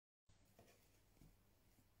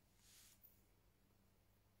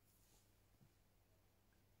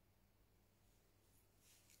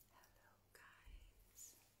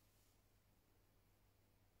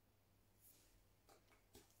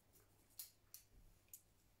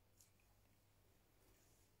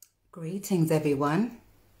Greetings, everyone.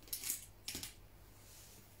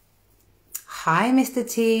 Hi, Mr.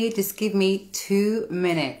 T. Just give me 2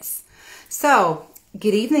 minutes. So,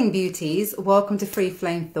 good evening, beauties. Welcome to Free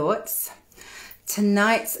Flame Thoughts.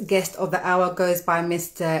 Tonight's guest of the hour goes by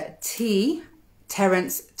Mr. T,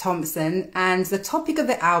 Terence Thompson, and the topic of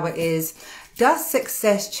the hour is, does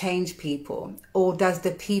success change people, or does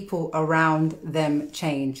the people around them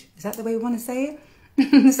change? Is that the way we want to say it?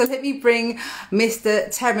 So let me bring Mr.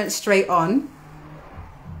 Terence straight on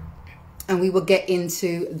and we will get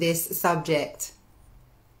into this subject.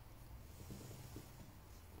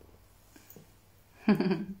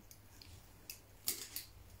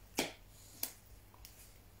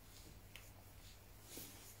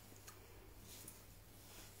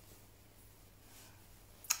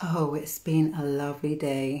 Oh, it's been a lovely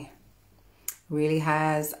day. Really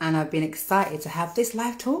has. And I've been excited to have this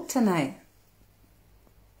live talk tonight.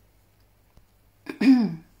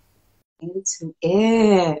 Into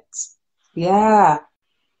it. Yeah.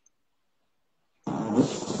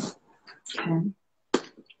 Okay.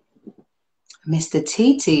 Mr.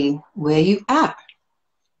 TT, where you at?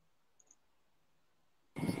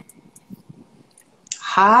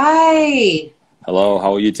 Hi. Hello,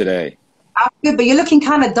 how are you today? I'm good, but you're looking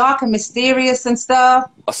kind of dark and mysterious and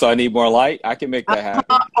stuff. So I need more light. I can make that happen.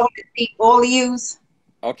 I want to see all of yous.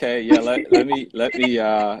 Okay, yeah. Let me make it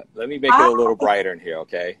a little brighter in here.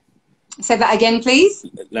 Okay. Say that again, please.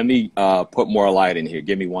 Let me put more light in here.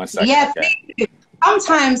 Give me 1 second. Yeah. Okay?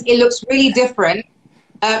 Sometimes it looks really different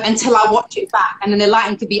until I watch it back, and then the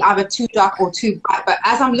lighting could be either too dark or too bright. But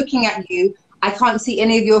as I'm looking at you, I can't see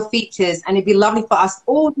any of your features, and it'd be lovely for us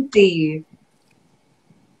all to see you.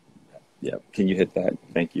 Yeah. Can you hit that?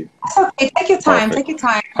 Thank you. That's okay. Take your time. Perfect. Take your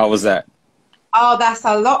time. How was that? Oh, that's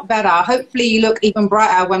a lot better. Hopefully you look even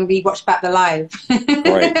brighter when we watch back the live.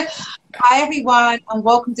 Great. Hi, everyone, and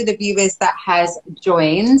welcome to the viewers that has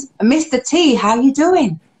joined. Mr. T, how are you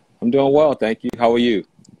doing? I'm doing well, thank you. How are you?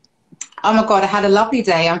 Oh, my God, I had a lovely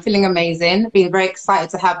day. I'm feeling amazing. Been very excited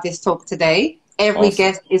to have this talk today. Every Awesome.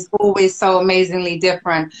 guest is always so amazingly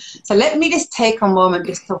different. So let me just take a moment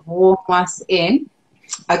just to warm us in.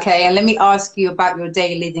 Okay, and let me ask you about your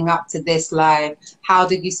day leading up to this live. How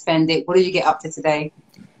did you spend it? What did you get up to today?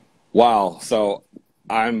 Wow. So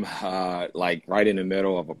I'm like right in the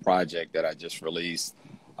middle of a project that I just released,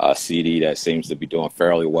 a CD that seems to be doing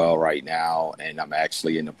fairly well right now. And I'm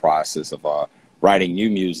actually in the process of writing new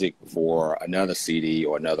music for another CD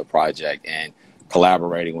or another project and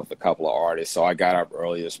collaborating with a couple of artists. So I got up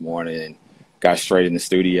early this morning and got straight in the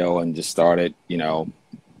studio and just started,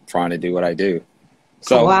 trying to do what I do.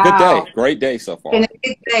 So Wow. Good day. Great day so far. Been a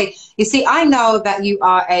good day. You see, I know that you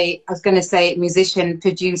are I was going to say musician,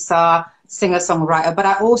 producer, singer-songwriter, but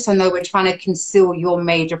I also know we're trying to conceal your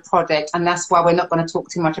major project, and that's why we're not going to talk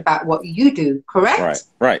too much about what you do, correct?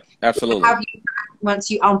 Right. Absolutely. Once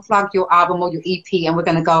you unplug your album or your EP, and we're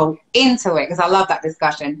going to go into it, because I love that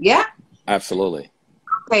discussion. Yeah? Absolutely.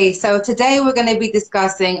 Okay, so today we're going to be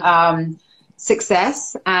discussing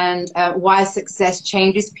success and why success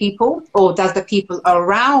changes people, or does the people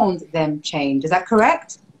around them change? Is that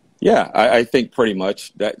correct? Yeah, I think pretty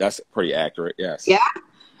much that's pretty accurate. Yes. Yeah.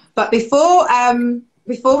 But before I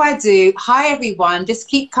do, hi everyone, just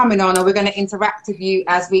keep coming on and we're going to interact with you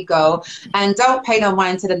as we go. And don't pay no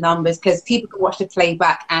mind to the numbers because people can watch the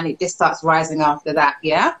playback and it just starts rising after that,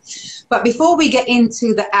 yeah? But before we get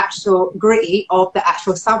into the actual gritty of the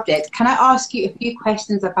actual subject, can I ask you a few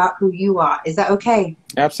questions about who you are? Is that okay?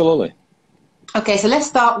 Absolutely. Okay, so let's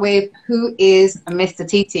start with who is Mr.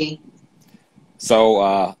 TT?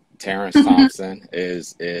 So Terence Thompson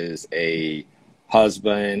is a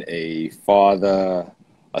husband, a father,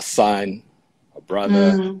 a son, a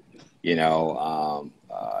brother, I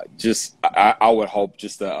would hope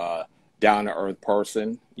just a down-to-earth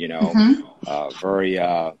person, very,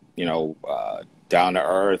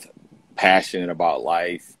 down-to-earth, passionate about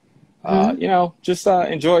life, just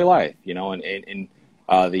enjoy life, and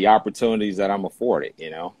the opportunities that I'm afforded,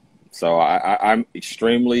 So I'm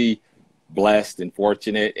extremely blessed and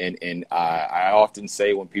fortunate, and I often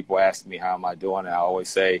say when people ask me how am I doing, I always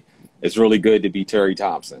say it's really good to be Terry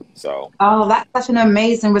Thompson. So that's such an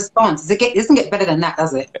amazing response. It doesn't get better than that,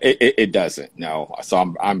 does it? It doesn't, no.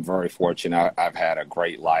 So I'm very fortunate. I've had a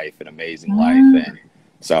great life, an amazing life, and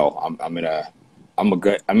so I'm in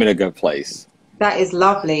a good place. That is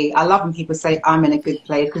lovely. I love when people say I'm in a good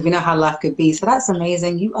place because we know how life could be. So that's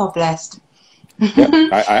amazing. You are blessed.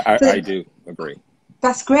 Yeah, I do agree.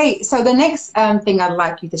 That's great. So the next thing I'd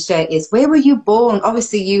like you to share is, where were you born?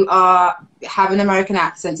 Obviously, you have an American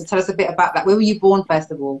accent, so tell us a bit about that. Where were you born, first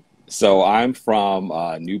of all? So I'm from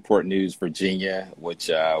Newport News, Virginia, which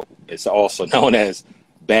is also known as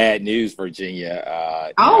Bad News,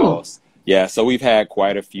 Virginia. Oh, Yeah. So we've had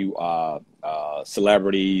quite a few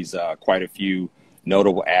celebrities, quite a few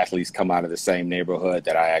notable athletes come out of the same neighborhood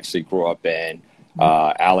that I actually grew up in.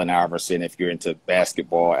 Allen Iverson, if you're into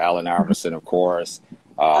basketball, Allen Iverson, of course.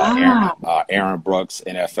 ah, Aaron Brooks,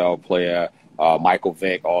 NFL player. Michael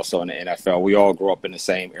Vick, also in the NFL. We all grew up in the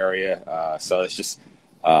same area, so it's just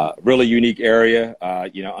really unique area.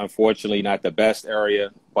 Unfortunately, not the best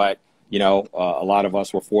area, but a lot of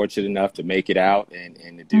us were fortunate enough to make it out and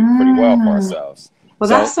to do pretty well for mm. ourselves. Well,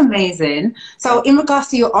 So, that's amazing. So, yeah. in regards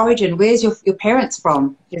to your origin, where's your parents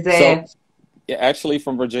from? Is So there? yeah, actually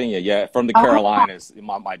from Virginia. Yeah, from the Oh, Carolinas.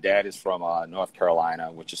 My dad is from North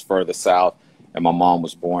Carolina, which is further south, and my mom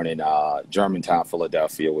was born in Germantown,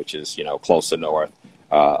 Philadelphia, which is closer north,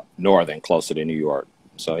 northern, closer to New York.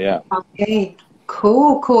 So yeah. okay.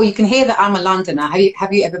 Cool, cool. You can hear that I'm a Londoner.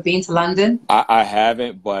 Have you ever been to London? I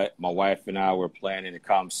haven't, but my wife and I were planning to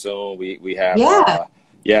come soon. We have Yeah.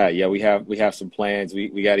 yeah, we have some plans.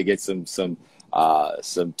 We got to get some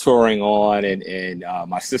touring on, and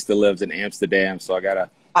my sister lives in Amsterdam, so I gotta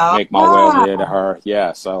make my way over there to Oh, her.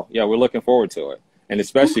 Yeah, so yeah, we're looking forward to it, and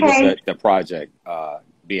especially with okay. the project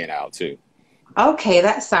being out too. Okay,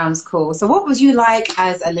 that sounds cool. So, what was you like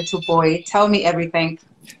as a little boy? Tell me everything.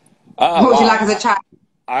 What was you like Wow. as a child?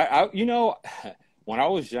 When I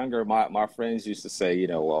was younger, my friends used to say,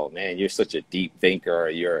 well, man, you're such a deep thinker.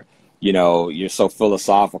 You're so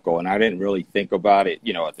philosophical. And I didn't really think about it,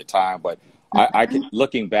 at the time. But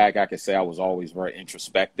looking back, I could say I was always very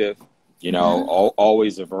introspective, Mhm.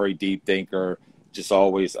 always a very deep thinker, just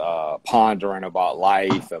always pondering about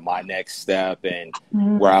life and my next step and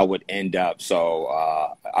where I Mhm. would end up. So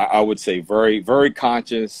I would say very, very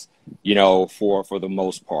conscious, for the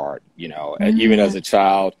most part, even as Mhm. a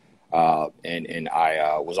child. And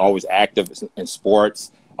I was always active in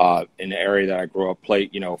sports in the area that I grew up,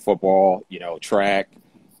 played, football, track,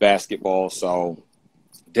 basketball. So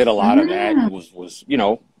did a lot of that and Mhm. was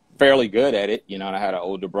fairly good at it, and I had an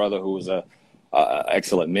older brother who was a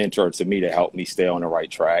excellent mentor to me to help me stay on the right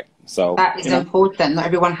track. So, That is important. Not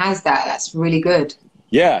everyone has that. That's really good.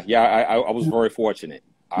 yeah, I was very fortunate.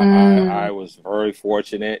 I Mm, was very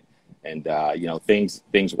fortunate, and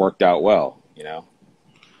things worked out well.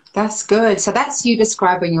 that's good. So that's you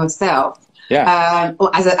describing yourself. Yeah,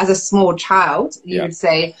 Or as a small child, you yeah. would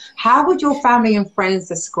say, how would your family and friends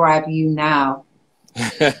describe you now?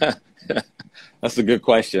 That's a good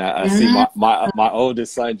question. I see Mhm. my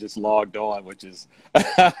oldest son just logged on, which is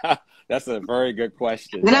that's a very good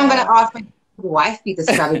question. Then I'm going to ask my wife be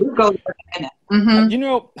describing. We'll go for a minute.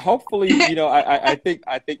 Hopefully, I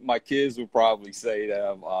think my kids would probably say that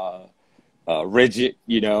I'm rigid,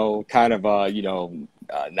 kind of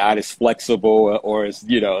not as flexible or as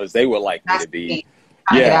they would like me That's to be. me.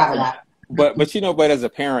 Trying to get Yeah, out of that. but as a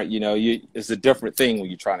parent, it's a different thing when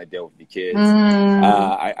you're trying to deal with your kids.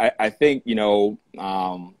 Mm, I think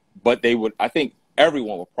but I think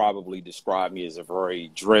everyone would probably describe me as a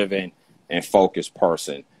very driven and focused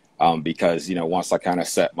person, because once I kind of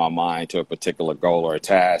set my mind to a particular goal or a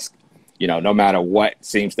task, no matter what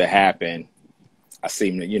seems to happen, I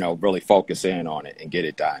seem to really focus in on it and get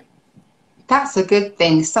it done. that's a good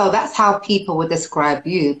thing. So that's how people would describe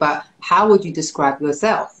you, but how would you describe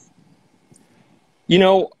yourself? You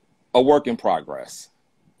know, a work in progress.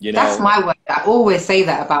 You That's know, my word. I always say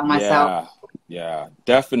that about myself. yeah, yeah,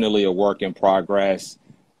 definitely a work in progress.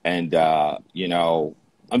 And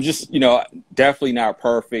I'm just, definitely not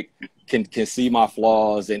perfect. Can see my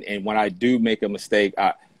flaws, and when I do make a mistake,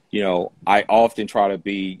 I often try to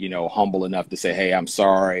be, humble enough to say, hey, I'm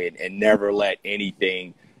sorry, and never let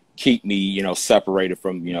anything keep me, separated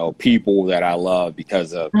from, people that I love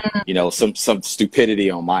because of, some stupidity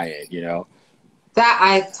on my end. That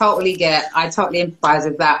I totally get. I totally empathize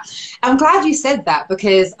with that. I'm glad you said that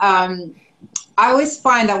because I always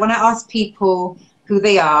find that when I ask people who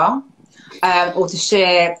they are or to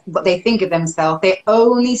share what they think of themselves, they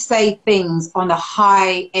only say things on a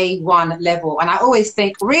high A1 level. And I always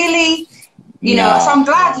think, really? So No, I'm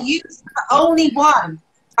glad no, you the only one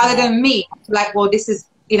other no. than me. Like, well, this is,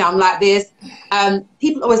 I'm like this.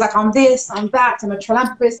 People always like, I'm this, I'm that, I'm a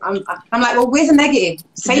philanthropist. I'm like, well, where's the negative?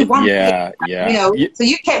 Say one thing, Yeah, yeah. So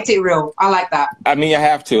you kept it real. I like that. I mean, I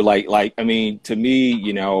have to I mean, to me,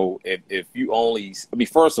 if you only, I mean,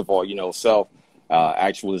 first of all, self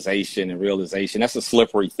actualization and realization, that's a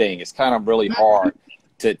slippery thing. It's kind of really hard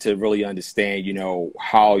to really understand,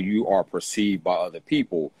 how you are perceived by other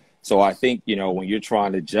people. So I think, when you're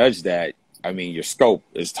trying to judge that, I mean, your scope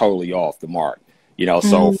is totally off the mark.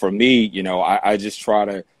 So Mm, for me, I just try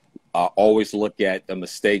to always look at the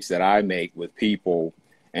mistakes that I make with people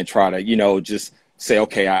and try to, just say,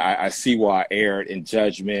 okay, I see where I erred in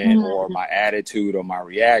judgment or my attitude or my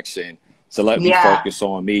reaction. So let me focus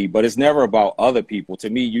on me. But it's never about other people. To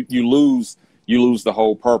me, you lose the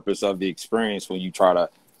whole purpose of the experience when you try to,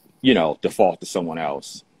 default to someone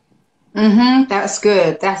else. That's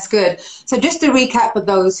good. That's good. So just to recap for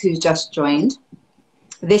those who just joined,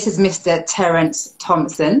 this is Mr. Terence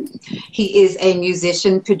Thompson. He is a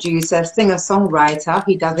musician, producer, singer-songwriter.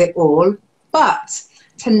 He does it all. But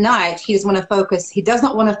tonight, he does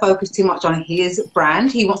not want to focus too much on his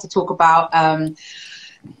brand. He wants to talk about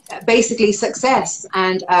basically success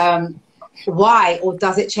and why, or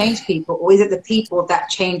does it change people? Or is it the people that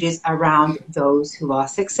changes around those who are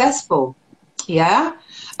successful? Yeah.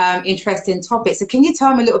 Interesting topic. So can you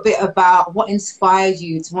tell me a little bit about what inspired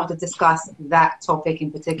you to want to discuss that topic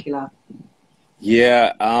in particular?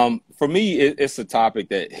 Yeah, for me, it's a topic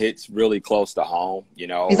that hits really close to home,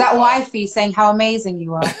 Is that wifey saying how amazing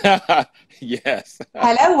you are? Yes.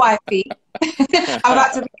 Hello, wifey. I'm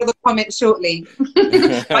about to read the comment shortly.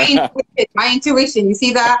 my intuition, you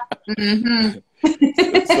see that?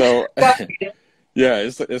 So, yeah,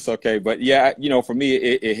 it's okay. But yeah, for me,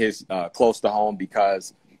 it hits close to home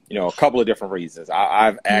because, a couple of different reasons.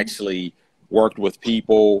 I've actually worked with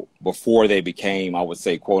people before they became, I would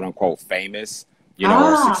say, quote unquote, famous,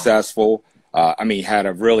 or successful. Had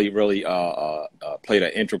a really played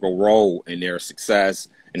an integral role in their success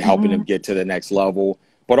and helping them get to the next level.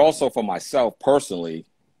 But also for myself personally,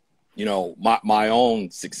 my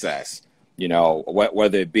own success,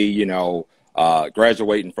 whether it be,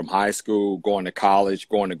 graduating from high school, going to college,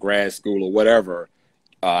 going to grad school or whatever,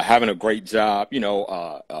 having a great job,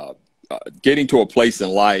 getting to a place in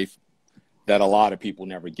life that a lot of people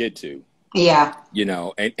never get to. Yeah.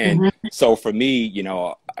 So for me,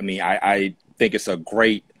 I think it's a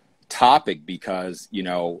great topic because,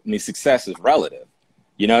 success is relative.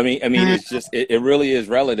 It's just, it really is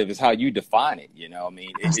relative. It's how you define it,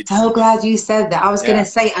 I'm so glad you said that. I was going to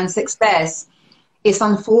say, and success, it's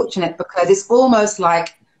unfortunate because it's almost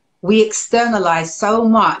like we externalize so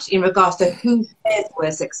much in regards to who says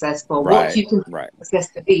we're successful, what you can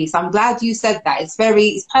success to be. So I'm glad you said that. It's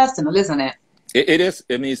personal, isn't it? It is.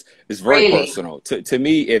 It's very personal. To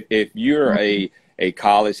me, if you're a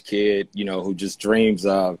college kid, who just dreams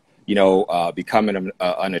of, becoming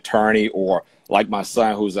an attorney, or like my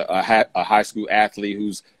son, who's a high school athlete,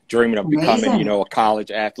 who's dreaming of becoming, a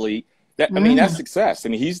college athlete. That's success.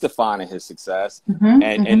 He's defining his success,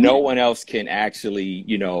 and no one else can actually,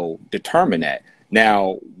 determine that.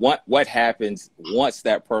 Now, what happens once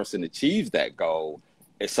that person achieves that goal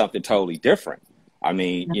is something totally different.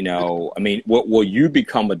 Will you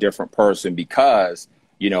become a different person because,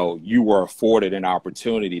 you were afforded an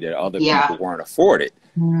opportunity that other people weren't afforded,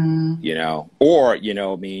 or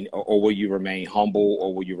will you remain humble,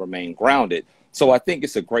 or will you remain grounded? So I think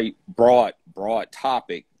it's a great broad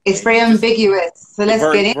topic. It's very ambiguous. So let's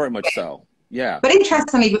get into it. Very much so. Yeah. But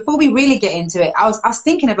interestingly, before we really get into it, I was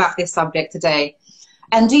thinking about this subject today.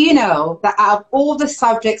 And do you know that out of all the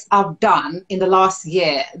subjects I've done in the last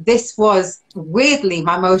year, this was weirdly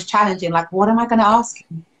my most challenging. Like, what am I going to ask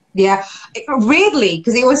him? Yeah, weirdly,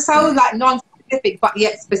 because it was so like non-specific, but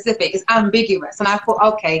yet specific. It's ambiguous. And I thought,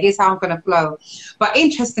 okay, here's how I'm going to flow. But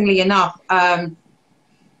interestingly enough,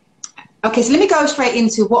 okay, so let me go straight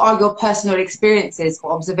into what are your personal experiences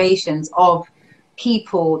or observations of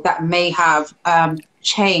people that may have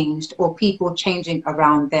changed, or people changing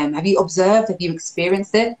around them. Have you observed? Have you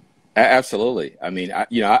experienced it? Absolutely.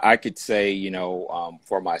 I could say,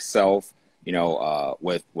 for myself,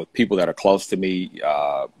 with people that are close to me,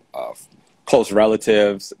 close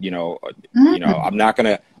relatives, I'm not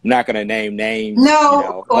gonna name names.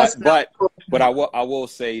 No, of course but I will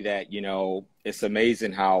say that, it's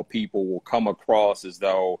amazing how people will come across as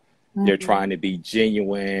though they're trying to be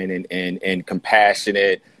genuine and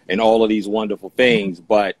compassionate and all of these wonderful things.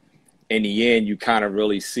 But in the end, you kind of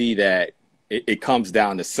really see that it comes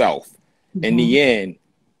down to self. In the end,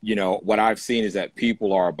 what I've seen is that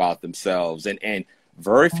people are about themselves, and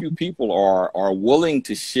very few people are willing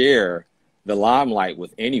to share the limelight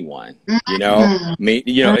with anyone. I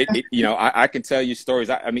can tell you stories.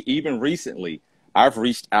 Even recently, I've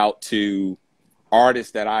reached out to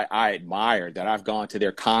artists that I admire, that I've gone to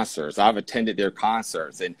their concerts. I've attended their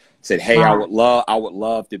concerts and said, hey, I would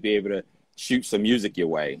love to be able to shoot some music your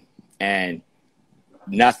way. And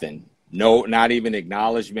nothing, not even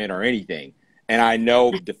acknowledgement or anything. And I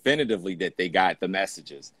know definitively that they got the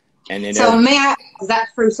messages. And then so may I, is that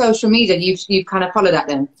through social media? You've kind of followed that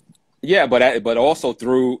then? Yeah, but also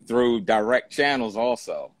through direct channels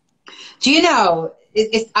also. Do you know,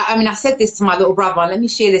 I mean, I said this to my little brother, and let me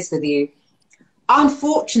share this with you.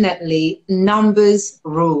 Unfortunately, numbers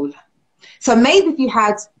rule. So maybe if you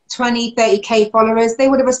had 20, 30K followers, they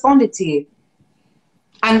would have responded to you.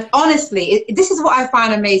 And honestly, this is what I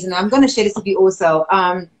find amazing. I'm going to share this with you also.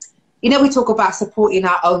 You know, we talk about supporting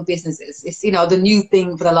our own businesses. It's, you know, the new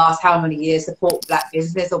thing for the last how many years, support Black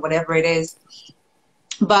business or whatever it is.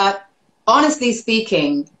 But honestly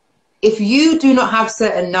speaking, if you do not have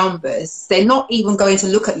certain numbers, they're not even going to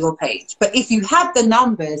look at your page. But if you have the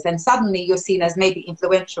numbers, then suddenly you're seen as maybe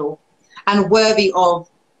influential and worthy of.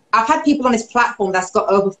 I've had people on this platform that's got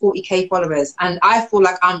over 40K followers, and I feel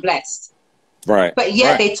like I'm blessed. Right. But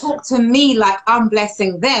yet right. they talk to me like I'm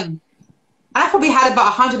blessing them. I probably had about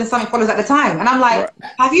 100 and something followers at the time. And I'm like,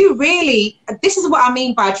 right. Have you really? This is what I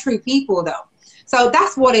mean by true people, though. So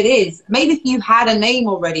that's what it is. Maybe if you had a name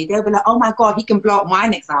already, they'll be like, oh my God, he can blow up my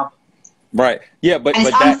next album. Right. Yeah, but and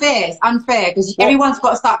it's unfair. It's unfair because everyone's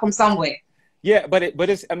got to start from somewhere. Yeah, but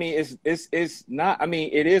it's. I mean, it's not. I mean,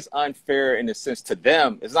 it is unfair in the sense to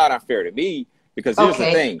them. It's not unfair to me because here's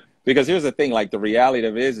the thing. Because here's the thing. Like the reality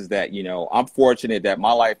of it is that I'm fortunate that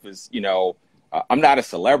my life is I'm not a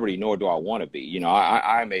celebrity, nor do I want to be.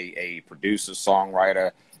 I'm a producer,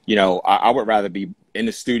 songwriter. I would rather be in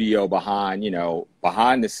the studio behind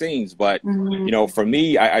the scenes. But for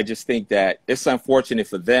me, I just think that it's unfortunate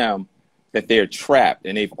for them that they're trapped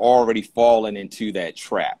and they've already fallen into that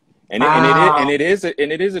trap. And it is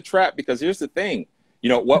a trap because here's the thing,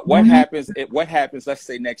 what happens, let's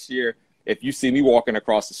say next year, if you see me walking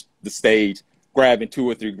across the stage, grabbing 2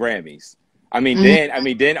 or 3 Grammys,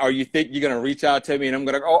 then are you think you're going to reach out to me and I'm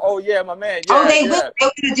going to go, oh yeah, my man. Yeah, they will.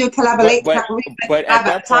 They're going to do collaborate. But at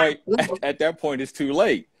that point, it's too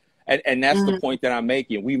late. And that's the point that I'm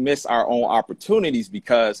making. We miss our own opportunities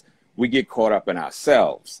because we get caught up in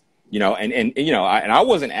ourselves, and I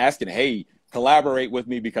wasn't asking, hey, collaborate with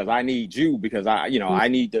me because I need you, because I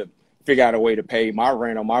need to figure out a way to pay my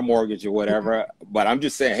rent or my mortgage or whatever. But I'm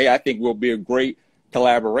just saying, hey, I think we'll be a great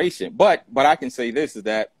collaboration. But I can say this is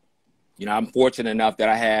that, I'm fortunate enough that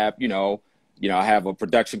I have, I have a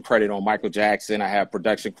production credit on Michael Jackson. I have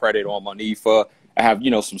production credit on Monifa. I have,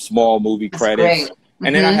 some small movie credits.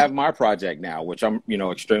 And then I have my project now, which I'm,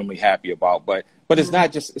 extremely happy about. But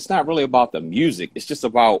it's not really about the music. It's just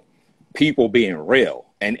about people being real.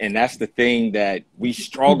 And that's the thing that we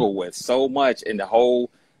struggle with so much in the whole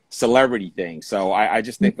celebrity thing. So I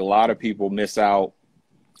just think a lot of people miss out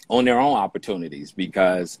on their own opportunities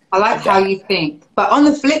because I like how you think. But on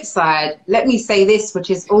the flip side, let me say this, which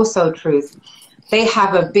is also truth. They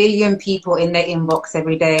have 1 billion people in their inbox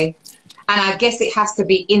every day. And I guess it has to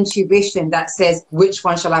be intuition that says, which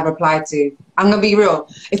one shall I reply to? I'm going to be real.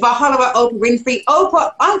 If I holler at Oprah Winfrey,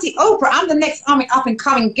 Oprah, Auntie Oprah, I'm the next up and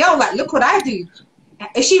coming girl. Like, look what I do.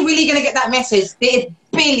 Is she really going to get that message? There's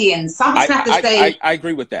billions. Somebody's going to have to say. I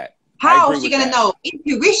agree with that. How is she going to know?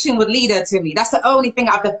 Intuition would lead her to me. That's the only thing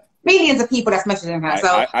out of the billions of people that's messaging her.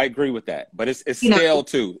 So I agree with that. But it's scale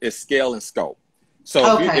too. It's scale and scope.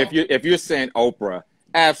 So if you're saying Oprah,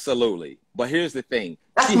 absolutely. But here's the thing.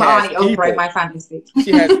 That's my Auntie Oprah in my fantasy.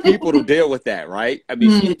 She has people to deal with that, right? I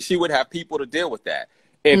mean, she would have people to deal with that.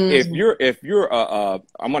 If you're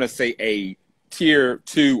I'm going to say a tier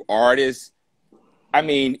 2 artist, I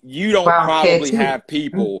mean, you don't probably have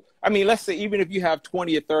people. I mean, let's say even if you have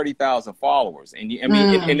 20 or 30,000 followers, and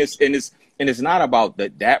it's not about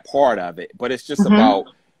that part of it, but it's just about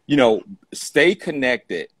stay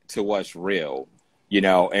connected to what's real,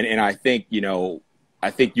 and I think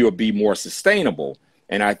I think you'll be more sustainable,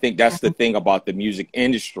 and I think that's the thing about the music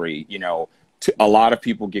industry. A lot of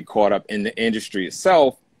people get caught up in the industry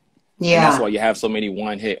itself. Yeah, and that's why you have so many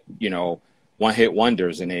one hit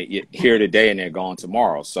wonders, and they're here today and they're gone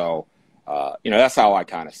tomorrow. So, that's how I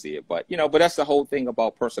kind of see it. But, but that's the whole thing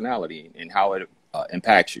about personality and how it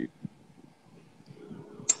impacts you.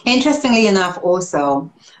 Interestingly enough,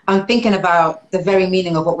 also, I'm thinking about the very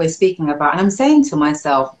meaning of what we're speaking about. And I'm saying to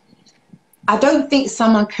myself, I don't think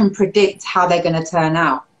someone can predict how they're going to turn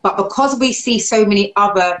out. But because we see so many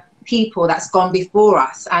other people that's gone before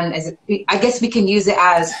us, and I guess we can use it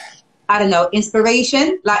as, I don't know,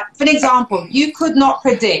 inspiration. Like, for example, you could not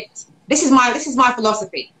predict. This is my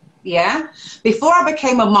philosophy. Yeah. Before I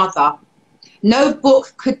became a mother, no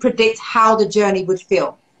book could predict how the journey would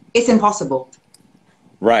feel. It's impossible.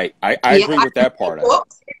 Right. I agree with that part of it.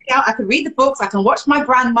 Yeah, I could read the books. I can watch my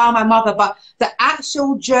grandma, my mother, but the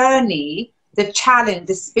actual journey, the challenge,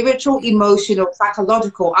 the spiritual, emotional,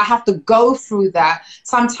 psychological, I have to go through that.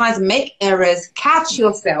 Sometimes make errors, catch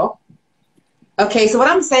yourself. Okay, so what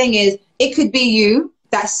I'm saying is it could be you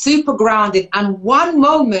that's super grounded and one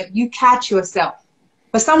moment you catch yourself.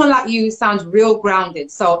 But someone like you sounds real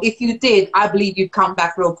grounded. So if you did, I believe you'd come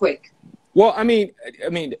back real quick. Well, I mean,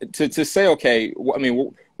 to say, okay, I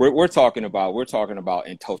mean, we're talking about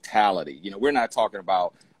in totality. You know, we're not talking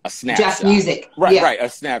about a Just snapshot. music. Right, Yeah. right, a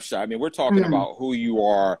snapshot. I mean, we're talking about who you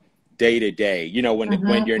are day to day. You know,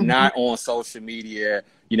 when you're not on social media,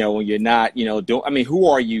 you know, when you're not, you know, I mean, who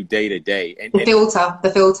are you day to day? And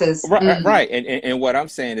The filters. right, right. And what I'm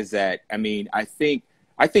saying is that, I mean, I think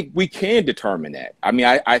we can determine that. I mean,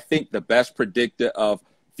 I think the best predictor of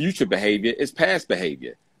future behavior is past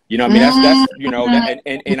behavior. You know, I mean, that's you know,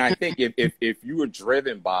 and I think if you were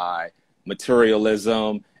driven by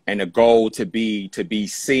materialism and the goal to be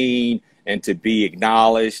seen and to be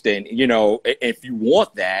acknowledged, and you know, if you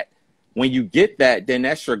want that, when you get that, then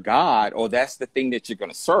that's your God, or that's the thing that you're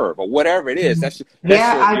going to serve, or whatever it is.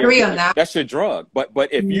 I agree on that. That's your drug. But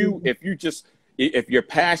if your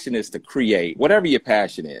passion is to create, whatever your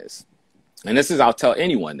passion is, and I'll tell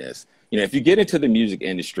anyone this, you know, if you get into the music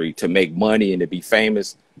industry to make money and to be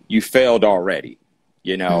famous, you failed already,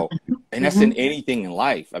 you know, and that's in anything in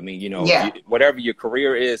life. I mean, you know, whatever your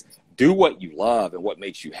career is, do what you love and what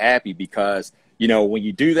makes you happy, because, you know, when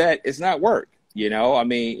you do that, it's not work, you know, I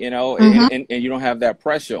mean, you know, and you don't have that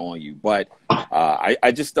pressure on you. But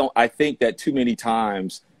I just don't, I think that too many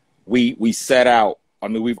times we set out, I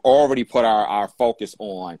mean, we've already put our focus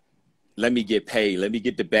on, let me get paid, let me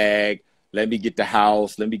get the bag, let me get the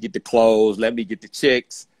house, let me get the clothes, let me get the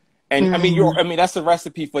chicks. And I mean, that's a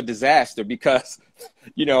recipe for disaster, because,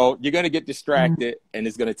 you know, you're going to get distracted and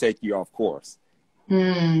it's going to take you off course.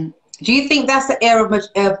 Do you think that's the era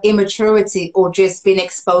of immaturity, or just being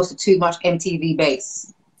exposed to too much MTV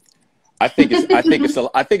bass? I think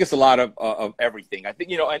it's a lot of everything. I think,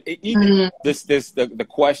 you know, and even the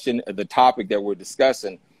question, the topic that we're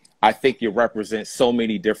discussing, I think it represents so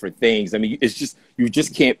many different things. I mean, it's just, you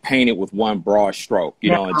just can't paint it with one broad stroke,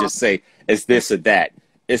 you know, and just say it's this or that.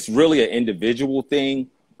 It's really an individual thing,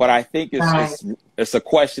 but I think it's a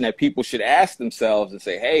question that people should ask themselves and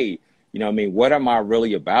say, hey, you know, I mean, what am I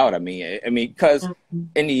really about? I mean, because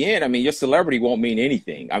in the end, I mean, your celebrity won't mean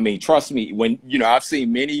anything. I mean, trust me, when, you know, I've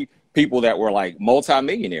seen many people that were like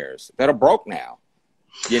multimillionaires that are broke now.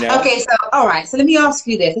 You know? Okay, so all right, so let me ask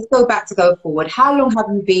you this. Let's go forward. How long have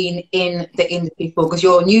you been in the industry for? Because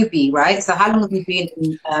you're a newbie, right? So how long have you been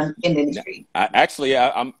in the industry?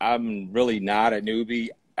 I'm really not a newbie.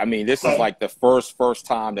 I mean, this is like the first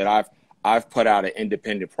time that I've put out an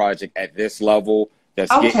independent project at this level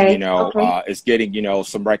that's getting, you know, it's getting, you know,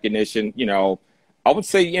 some recognition, you know, I would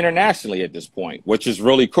say internationally at this point, which is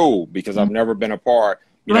really cool, because I've never been a part,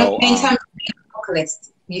 you know. In terms of being a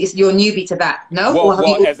vocalist, you're newbie to that, no?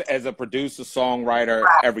 Well, as a producer, songwriter,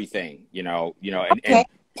 everything, you know, and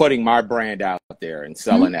putting my brand out there and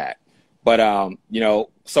selling that. But, you know,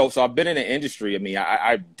 so I've been in the industry. I mean,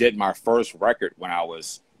 I did my first record when I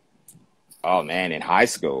was, in high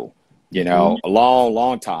school, you know, a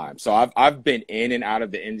long time. So I've been in and out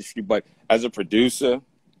of the industry, but as a producer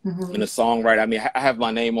and a songwriter, I mean, I have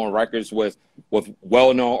my name on records with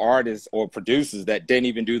well-known artists or producers that didn't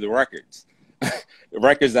even do the records.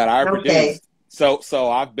 Records that I produced. So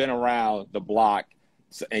I've been around the block,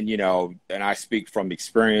 and, you know, and I speak from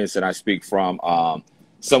experience, and I speak from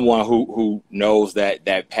someone who knows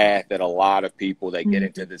that path that a lot of people that get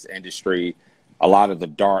into this industry, a lot of the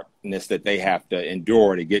darkness that they have to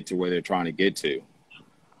endure to get to where they're trying to get to.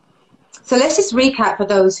 So let's just recap for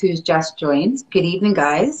those who's just joined. Good evening,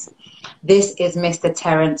 guys. This is Mr.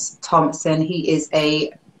 Terence Thompson. He is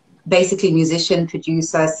a basically musician,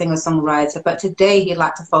 producer, singer-songwriter, but today he'd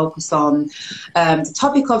like to focus on the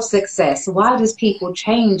topic of success. Why does people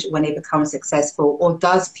change when they become successful, or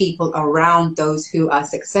does people around those who are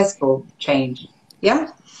successful change?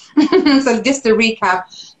 Yeah? So just to recap,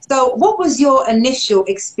 so what was your initial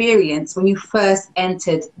experience when you first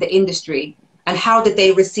entered the industry, and how did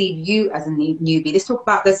they receive you as a newbie? Let's talk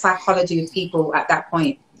about the psychology of people at that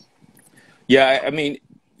point. Yeah, I mean,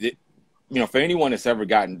 you know, for anyone that's ever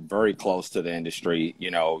gotten very close to the industry,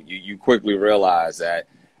 you know, you quickly realize that,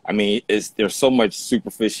 I mean, there's so much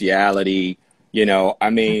superficiality, you know, I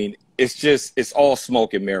mean, it's all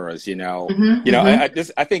smoke and mirrors, you know. I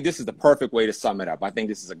think this is the perfect way to sum it up. I think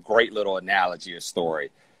this is a great little analogy or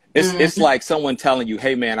story. It's like someone telling you,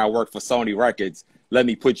 hey man, I work for Sony Records, let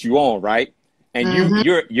me put you on, right? And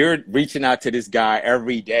you're reaching out to this guy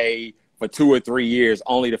every day for 2 or 3 years,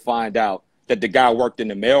 only to find out that the guy worked in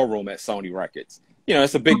the mailroom at Sony Records. You know,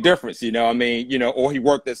 it's a big difference, you know, I mean, you know, or he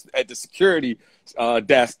worked at the security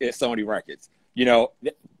desk at Sony Records. You know,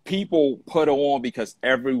 people put on because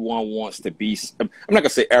everyone wants to be, I'm not gonna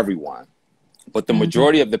say everyone, but the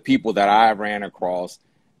majority of the people that I ran across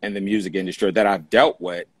in the music industry that I've dealt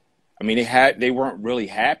with, I mean, they weren't really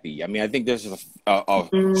happy. I mean, I think there's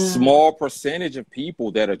a small percentage of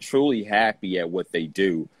people that are truly happy at what they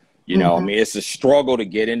do. You know, I mean, it's a struggle to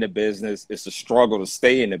get into business. It's a struggle to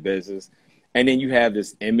stay in the business. And then you have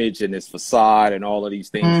this image and this facade and all of these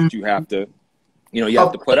things that you have to, you know, you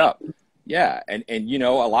have to put up. Yeah. And, you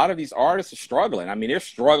know, a lot of these artists are struggling. I mean, they're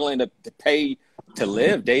struggling to pay to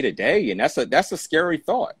live day to day. And that's a scary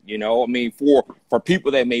thought, you know. I mean, for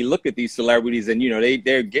people that may look at these celebrities and, you know,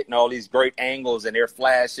 they're getting all these great angles and they're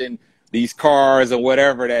flashing these cars and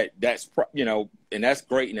whatever that's, you know, and that's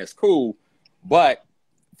great and that's cool. But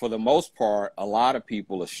for the most part, a lot of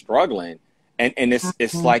people are struggling, and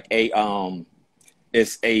it's like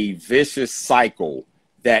it's a vicious cycle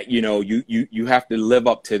that, you know, you have to live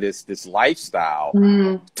up to this lifestyle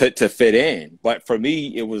to fit in. But for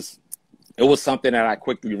me, it was something that I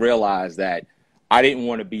quickly realized that I didn't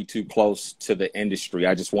want to be too close to the industry.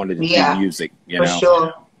 I just wanted to do music, you know. For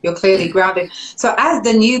sure. You're clearly grounded. So as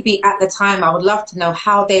the newbie at the time, I would love to know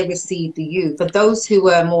how they received you. For those who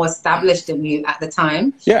were more established than you at the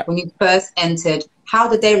time, when you first entered, how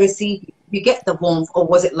did they receive you? You get the warmth, or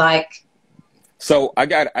was it like? So I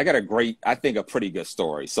got I think a pretty good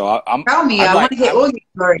story. So Tell me, I want to hear all your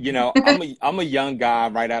stories. You know, I'm a young guy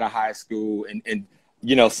right out of high school, and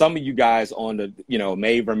you know, some of you guys on the, you know,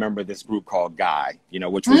 may remember this group called Guy, you know,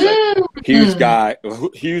 which was a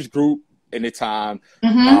huge group in the time.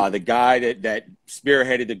 The guy that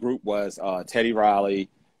spearheaded the group was Teddy Riley,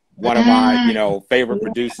 one of my, you know, favorite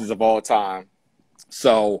producers of all time.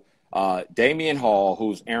 So Damian Hall,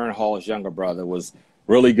 who's Aaron Hall's younger brother, was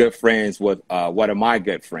really good friends with one of my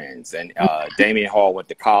good friends. And Damian Hall went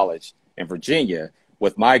to college in Virginia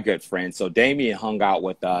with my good friend. So Damian hung out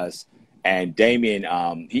with us, and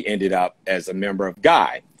Damian, he ended up as a member of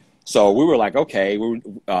Guy. So we were like, okay,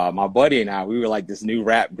 my buddy and I, we were like this new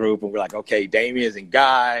rap group, and we're like, okay, Damian's and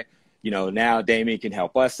Guy, you know, now Damian can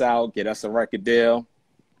help us out, get us a record deal.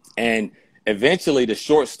 And eventually the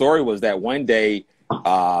short story was that one day,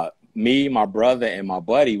 me, my brother, and my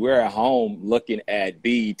buddy, we're at home looking at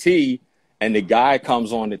BET, and the Guy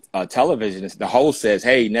comes on the television, and the host says,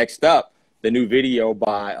 hey, next up, the new video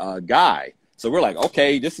by Guy. So we're like,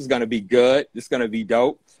 okay, this is going to be good. This is going to be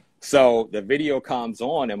dope. So the video comes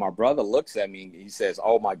on, and my brother looks at me and he says,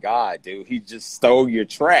 oh my God, dude, he just stole your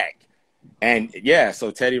track. And yeah,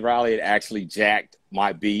 so Teddy Riley had actually jacked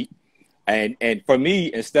my beat. And for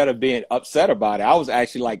me, instead of being upset about it, I was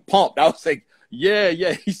actually like pumped. I was like, yeah,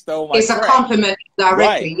 he stole my track. It's a compliment directly,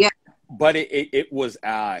 right. Yeah. But it was,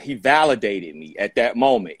 he validated me at that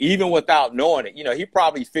moment, even without knowing it. You know, he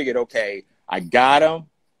probably figured, okay, I got him.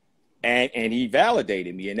 And he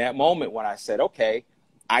validated me in that moment when I said, okay,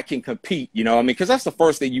 I can compete, you know what I mean? Because that's the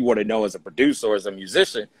first thing you want to know as a producer or as a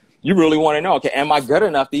musician. You really want to know, okay, am I good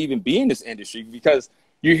enough to even be in this industry? Because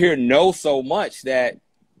you hear no so much that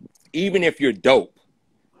even if you're dope,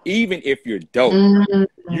 you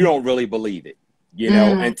don't really believe it, you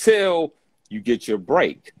know, until you get your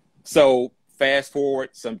break. So fast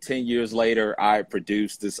forward some 10 years later, I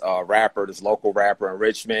produced this this local rapper in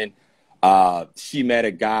Richmond. She met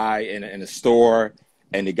a guy in a store,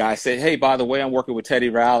 and the guy said, hey, by the way, I'm working with Teddy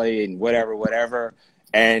Riley and whatever.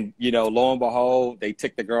 And, you know, lo and behold, they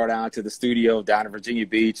took the girl down to the studio down in Virginia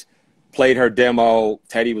Beach, played her demo.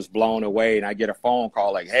 Teddy was blown away. And I get a phone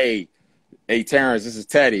call like, hey, Terrence, this is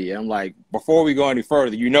Teddy. And I'm like, before we go any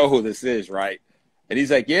further, you know who this is, right? And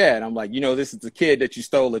he's like, yeah. And I'm like, you know, this is the kid that you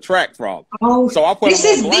stole the track from. Oh, so I put this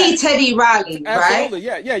is the Teddy Riley, absolutely,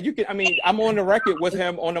 right? Yeah. You can. I mean, I'm on the record with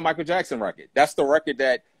him on the Michael Jackson record. That's the record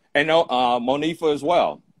that, and Monifa as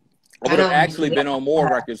well. I would have actually been on more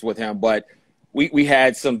records with him, but we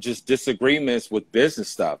had some just disagreements with business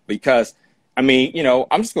stuff because, I mean, you know,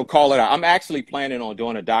 I'm just gonna call it out. I'm actually planning on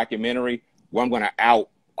doing a documentary where I'm going to out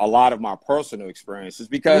a lot of my personal experiences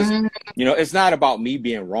because, you know, it's not about me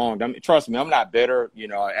being wronged. I mean, trust me, I'm not bitter, you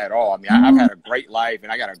know, at all. I mean, I've had a great life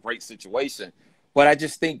and I got a great situation, but I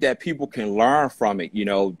just think that people can learn from it. You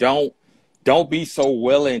know, don't be so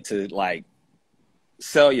willing to like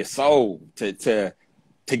sell your soul to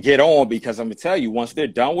get on, because I'm gonna tell you, once they're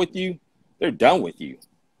done with you, they're done with you.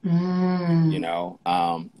 You know,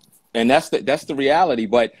 and that's the reality.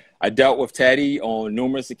 But I dealt with Teddy on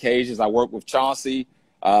numerous occasions. I worked with Chauncey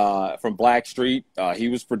from Blackstreet. He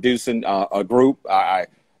was producing a group. I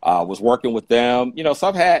was working with them. You know, so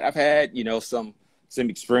I've had you know some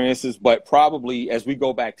experiences. But probably as we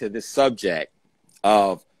go back to this subject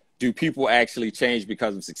of do people actually change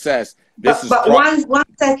because of success? But 1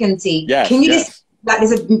 second, T. Yes, can you just like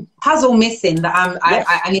there's a puzzle missing that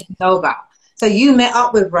I need to know about. So you met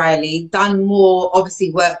up with Riley, done more,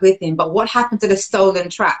 obviously, work with him. But what happened to the stolen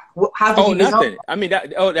track? How did Oh, you resolve nothing. it? I mean,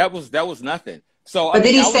 that was nothing. So, I But did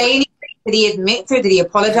mean, he I was, say anything? Did he admit to it? Did he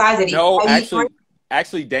apologize? Did he no, pay you for it?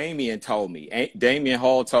 actually, Damien told me. Damien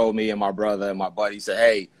Hall told me, and my brother and my buddy said,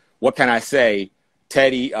 "Hey, what can I say?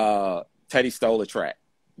 Teddy stole a track.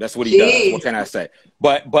 That's what he does. What Jeez. can I say?"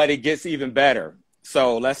 But it gets even better.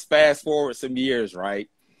 So let's fast forward some years, right?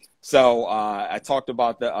 So I talked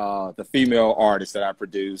about the female artist that I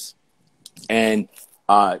produce, and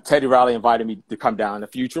Teddy Riley invited me to come down to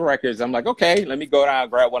Future Records. I'm like, okay, let me go down,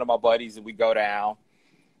 grab one of my buddies, and we go down.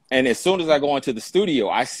 And as soon as I go into the studio,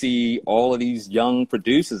 I see all of these young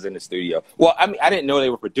producers in the studio. Well, I mean, I didn't know they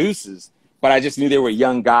were producers, but I just knew they were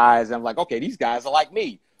young guys. And I'm like, okay, these guys are like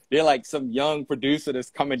me. They're like some young producer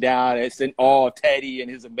that's coming down. It's in all Teddy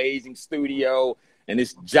and his amazing studio and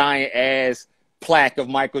this giant ass plaque of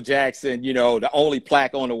Michael Jackson, you know, the only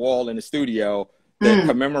plaque on the wall in the studio that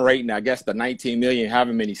commemorating, I guess, the 19 million,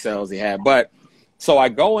 however many cells he had. But so I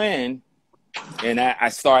go in and I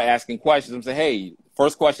start asking questions. I'm saying, hey,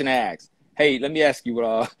 first question I asked, hey, let me ask you,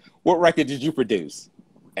 what record did you produce?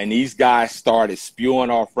 And these guys started spewing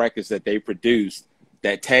off records that they produced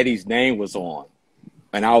that Teddy's name was on.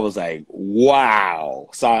 And I was like, wow.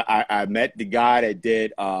 So I met the guy that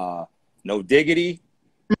did No Diggity.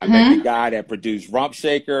 I met the guy that produced Rump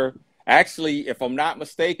Shaker. Actually, if I'm not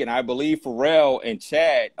mistaken, I believe Pharrell and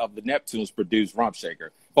Chad of the Neptunes produced Rump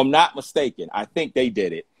Shaker. If I'm not mistaken, I think they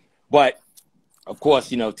did it. But of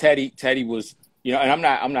course, you know, Teddy was, you know, and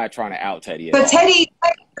I'm not trying to out Teddy at But all. Teddy's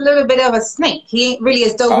a little bit of a snake. He ain't really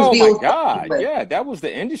as dope as Oh we my all thought he God. was. Yeah, that was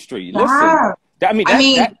the industry. Listen, Wow. I mean, I that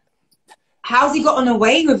mean, how's he gotten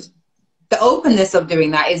away with the openness of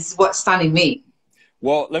doing that is what's stunning me.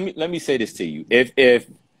 well, let me say this to you.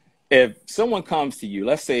 If someone comes to you,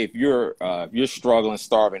 let's say if you're struggling,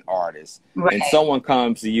 starving artist, and Right. someone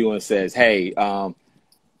comes to you and says, "Hey, I'll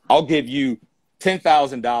give you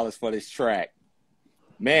 $10,000 for this track,"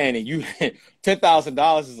 man, and you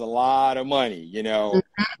 $10,000 is a lot of money, you know.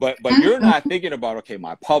 But you're not thinking about, okay,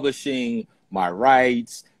 my publishing, my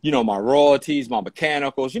rights, you know, my royalties, my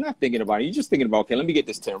mechanicals. You're not thinking about it. You're just thinking about, okay, let me get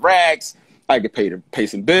this 10 racks. I could pay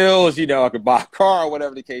some bills, you know, I could buy a car,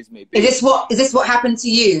 whatever the case may be. Is this what happened to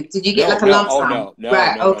you? Did you get No, like a no, lump oh sum? no, no,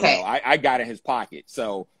 Right, no, no, no. okay. I got in his pocket.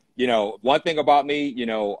 So, you know, one thing about me, you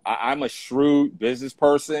know, I'm a shrewd business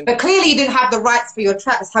person. But clearly you didn't have the rights for your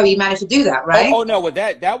track. That's how you managed to do that, Oh right? no, well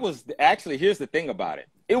that was actually, here's the thing about it.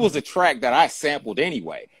 It was a track that I sampled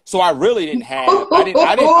anyway. So I really didn't have I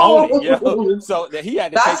didn't own it, you know. So that he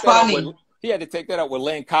had to That's take that up funny. with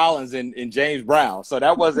Lynn Collins and James Brown. So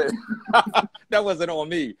that wasn't that wasn't on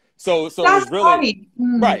me. So it That's was really funny.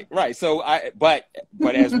 Hmm. right. So but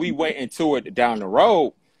as we went into it down the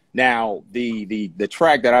road, now the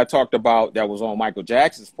track that I talked about that was on Michael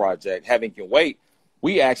Jackson's project, Heaven Can Wait,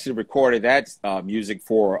 we actually recorded that music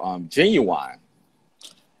for Genuine.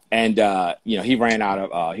 And you know, he ran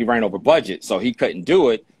over budget, so he couldn't do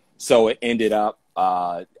it. So it ended up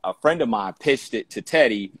a friend of mine pitched it to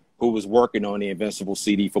Teddy, who was working on the Invincible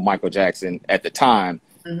CD for Michael Jackson at the time.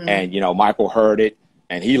 And you know, Michael heard it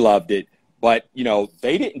and he loved it. But you know,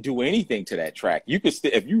 they didn't do anything to that track. You could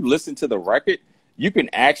if you listen to the record, you can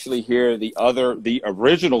actually hear the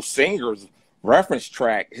original singer's reference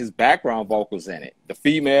track, his background vocals in it. The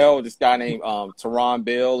female, this guy named Teron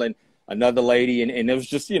Bill, and another lady, and it was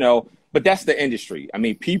just, you know, but that's the industry. I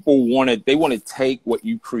mean, people want to take what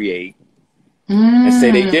you create and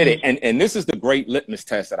say they did it. And this is the great litmus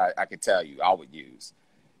test that I could tell you I would use.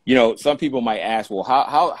 You know, some people might ask, well,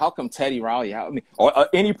 how come Teddy Riley, or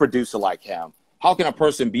any producer like him, how can a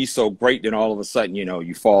person be so great then all of a sudden, you know,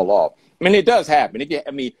 you fall off? I mean, it does happen.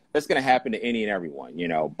 That's going to happen to any and everyone, you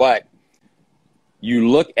know, but you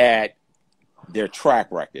look at their track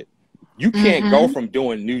record. You can't go from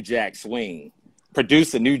doing New Jack Swing,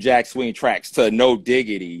 producing New Jack Swing tracks, to No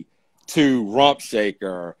Diggity, to Rump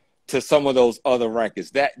Shaker, to some of those other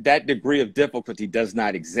records. That degree of difficulty does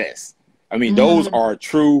not exist. I mean, those are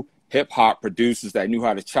true hip hop producers that knew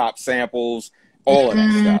how to chop samples, all of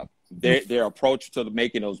that stuff. Their approach to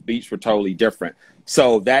making those beats were totally different.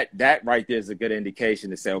 So that right there is a good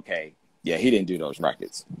indication to say, okay, yeah, he didn't do those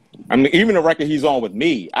records. I mean, even the record he's on with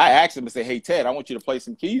me, I asked him to say, hey, Ted, I want you to play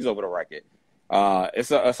some keys over the record.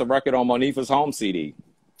 It's a record on Monifa's Home CD.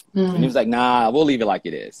 And he was like, nah, we'll leave it like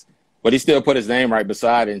it is. But he still put his name right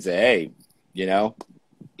beside it and said, hey, you know,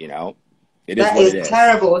 it is That what is it is.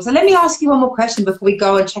 terrible. So let me ask you one more question before we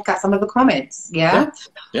go and check out some of the comments. Yeah?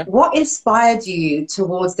 Yeah. What inspired you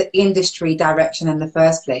towards the industry direction in the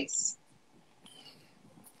first place?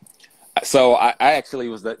 So I actually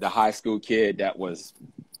was the high school kid that was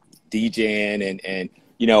DJing and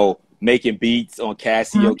you know, making beats on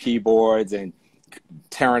Casio keyboards and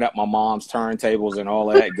tearing up my mom's turntables and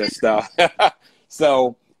all of that good stuff.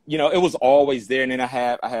 So, you know, it was always there. And then I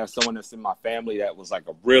have someone that's in my family that was like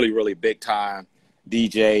a really, really big time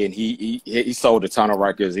DJ, and he sold a ton of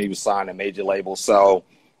records. He was signed to major labels. So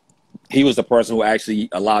he was the person who actually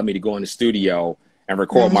allowed me to go in the studio and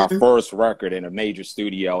record my first record in a major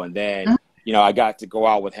studio. And then, you know, I got to go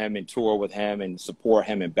out with him and tour with him and support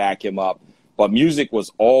him and back him up. But music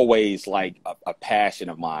was always like a passion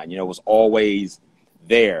of mine. You know, it was always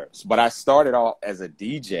there. But I started off as a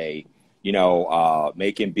DJ, you know,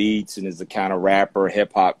 making beats and as a kind of rapper,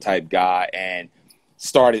 hip hop type guy, and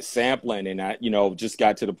started sampling. And I, you know, just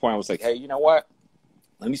got to the point I was like, hey, you know what?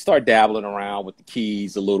 Let me start dabbling around with the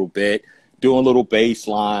keys a little bit, doing little bass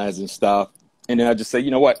lines and stuff. And then I just say,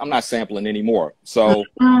 you know what? I'm not sampling anymore. So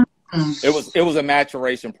it was a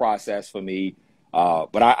maturation process for me.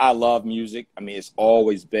 But I love music. I mean, it's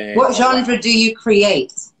always been. What genre do you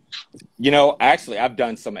create? You know, actually, I've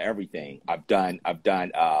done some of everything. I've done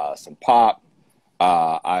some pop.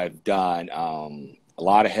 I've done a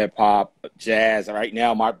lot of hip hop, jazz. Right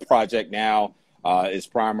now, my project now is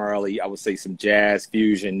primarily, I would say, some jazz,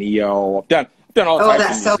 fusion, neo. I've done all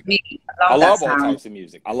types of music. So neat. I love all types of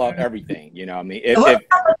music. I love everything. You know, what I mean, what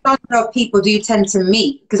type of genre of people do you tend to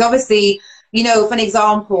meet? Because obviously, you know, for an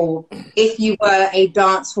example, if you were a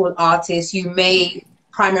dancehall artist, you may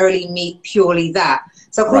primarily meet purely that.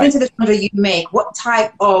 So according to the genre you make, what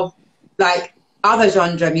type of like other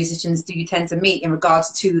genre musicians do you tend to meet in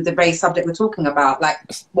regards to the very subject we're talking about? Like,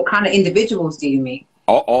 what kind of individuals do you meet?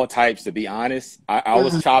 All types, to be honest. I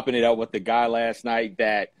was chopping it up with the guy last night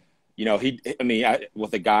that, you know,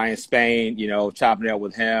 with a guy in Spain, you know, chopping it up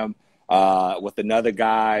with him. With another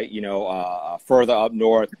guy, you know, further up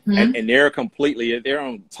north, and they're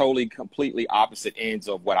on completely opposite ends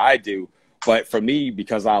of what I do. But for me,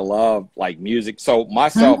 because I love like music, so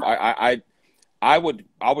myself, I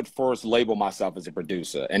would first label myself as a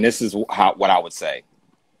producer, and this is what I would say.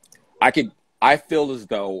 I feel as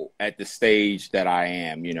though at the stage that I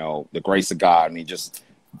am, you know, the grace of God, I mean, just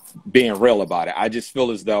being real about it, I just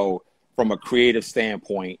feel as though from a creative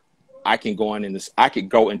standpoint, I could go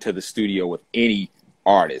into the studio with any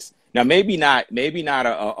artist. Now, maybe not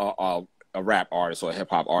a rap artist or a hip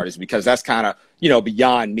hop artist, because that's kind of, you know,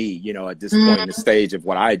 beyond me, you know, at this point in the stage of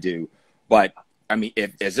what I do. But I mean,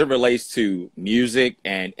 as it relates to music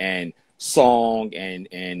and song and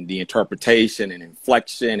the interpretation and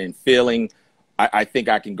inflection and feeling, I think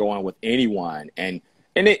I can go on with anyone. And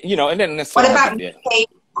it, you know, and then that's what about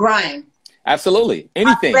grime? Absolutely,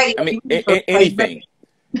 anything. I mean, anything.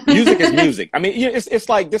 Music is music. I mean, it's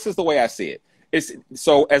like, this is the way I see it.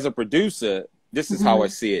 So as a producer, this is how I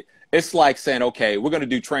see it. It's like saying, okay, we're going to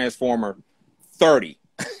do Transformer 30,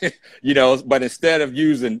 you know, but instead of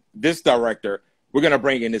using this director, we're going to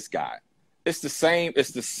bring in this guy. It's the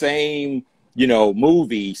same, you know,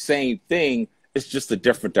 movie, same thing. It's just a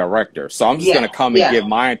different director. So I'm just going to come and give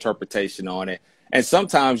my interpretation on it. And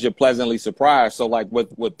sometimes you're pleasantly surprised. So like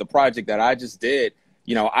with the project that I just did,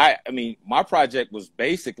 you know, I mean, my project was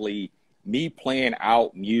basically me playing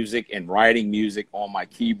out music and writing music on my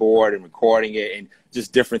keyboard and recording it and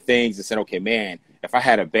just different things, and saying, okay, man, if I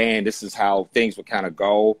had a band, this is how things would kind of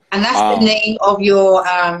go. And that's the name of your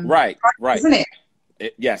right, isn't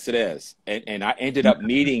it? Yes, it is. And I ended up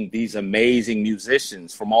meeting these amazing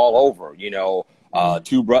musicians from all over. You know,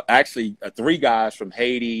 three guys from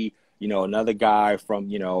Haiti. You know, another guy from,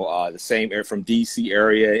 you know, the same area from DC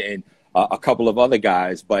area, and a couple of other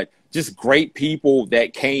guys, but just great people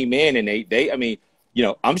that came in, and I mean, you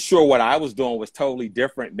know, I'm sure what I was doing was totally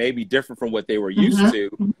different, maybe different from what they were used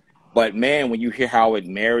to. But man, when you hear how it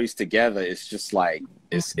marries together, it's just like,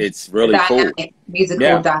 it's really cool.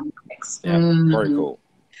 Musical dynamics. Yeah, very cool.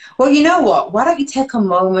 Well, you know what? Why don't you take a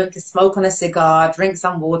moment to smoke on a cigar, drink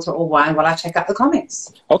some water or wine while I check out the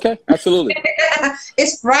comments? Okay, absolutely.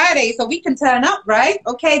 It's Friday, so we can turn up, right?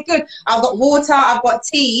 Okay, good. I've got water, I've got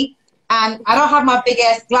tea. And I don't have my big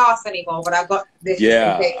ass glass anymore, but I've got this.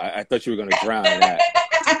 Yeah, I thought you were going to drown in that.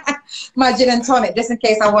 My gin and tonic, just in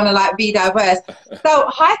case I want to like be diverse. So,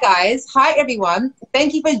 hi guys, hi everyone.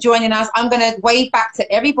 Thank you for joining us. I'm going to wave back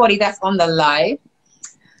to everybody that's on the live.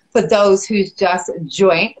 For those who's just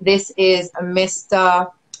joined, this is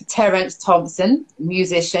Mr. Terence Thompson,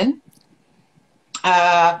 musician,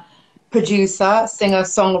 producer, singer,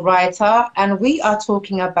 songwriter, and we are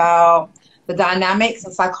talking about the dynamics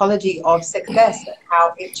and psychology of success and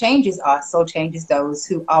how it changes us, so changes those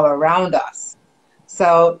who are around us.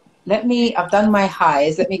 So I've done my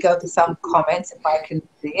highs. Let me go to some comments if I can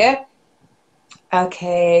see it.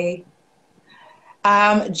 Okay.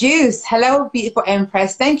 Juice, hello, beautiful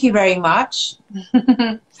Empress. Thank you very much.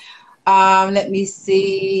 Let me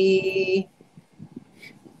see.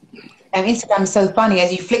 Instagram is so funny.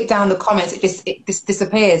 As you flick down the comments, it just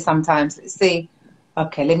disappears sometimes. Let's see.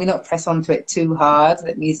 Okay, let me not press onto it too hard.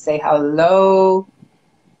 Let me say hello.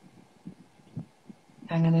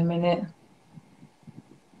 Hang on a minute.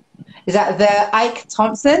 Is that the Ike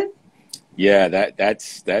Thompson? Yeah,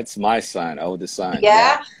 that's my son, oldest son.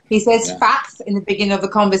 Yeah. He says facts in the beginning of the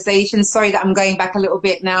conversation. Sorry that I'm going back a little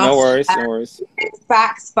bit now. No worries, no worries.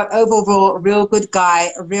 Facts, but overall, real good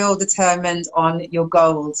guy, real determined on your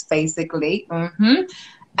goals, basically.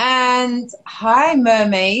 And hi,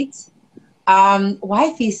 mermaid.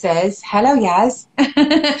 Wifey says, hello, Yaz.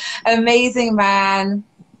 Amazing, man.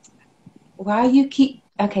 Why you keep...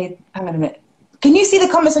 Okay, hang on a minute. Can you see the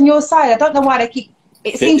comments on your side? I don't know why they keep...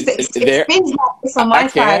 It seems that it spins like this on my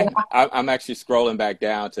side. I'm actually scrolling back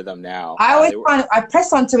down to them now. I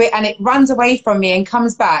press onto it and it runs away from me and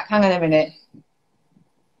comes back. Hang on a minute.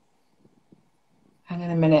 Hang on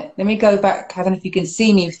a minute. Let me go back. I don't know if you can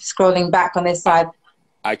see me scrolling back on this side.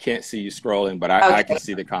 I can't see you scrolling, but I can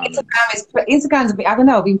see the comments. Instagram's I don't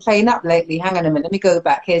know, been playing up lately. Hang on a minute. Let me go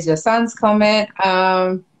back. Here's your son's comment.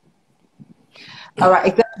 All right,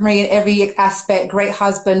 exemplary in every aspect, great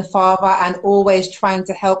husband, father, and always trying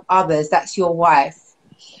to help others. That's your wife.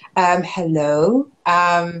 Hello.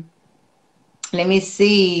 Let me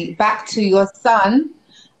see. Back to your son.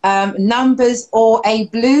 Numbers or a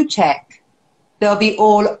blue check. They'll be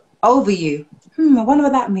all over you. I wonder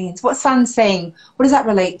what that means. What son's saying? What does that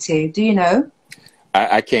relate to? Do you know?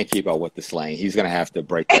 I can't keep up with the slang. He's going to have to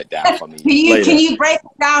break that down for me. Can you break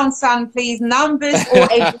it down, son, please? Numbers or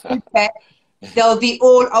a blue check. They'll be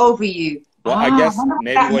all over you. Well, I guess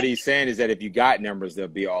maybe what he's saying is that if you got numbers, they'll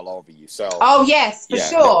be all over you. So. Oh yes, for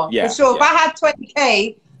sure. Yeah, for sure. Yeah. If I had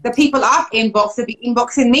 20K, the people I've inboxed would be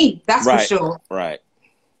inboxing me. That's for sure. Right.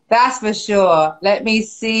 That's for sure. Let me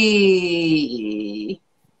see.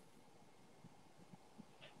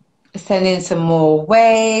 Send in some more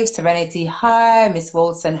waves. Serenity, hi. Miss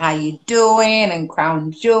Wilson, how you doing? And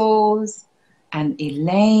Crown Jewels. And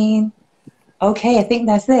Elaine. Okay, I think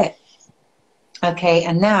that's it. Okay,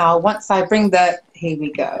 and now once I bring here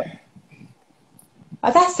we go.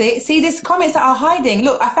 Oh, that's it. See, these comments that are hiding.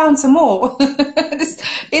 Look, I found some more. This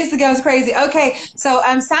Instagram's crazy. Okay, so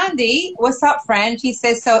Sandy, what's up, friend? She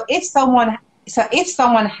says, if someone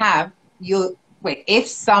have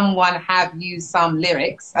used some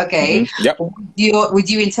lyrics, okay, Yep. would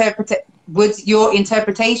your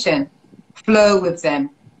interpretation flow with them?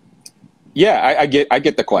 Yeah, I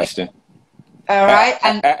get the question. All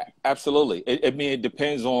right, absolutely. I mean, it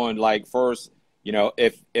depends on, like, first,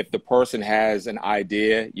 if the person has an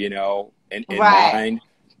idea, in mind,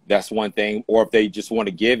 that's one thing. Or if they just want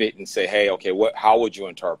to give it and say, hey, okay, how would you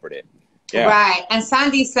interpret it? Yeah. Right. And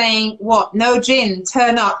Sandy's saying, what? No gin,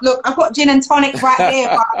 turn up. Look, I've got gin and tonic right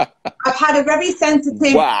there. But I've had a very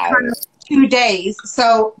sensitive 2 days.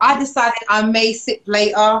 So I decided I may sip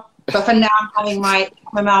later. But for now, I'm having my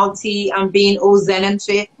chamomile tea. I'm being all zen and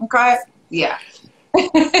shit. Okay? Yeah.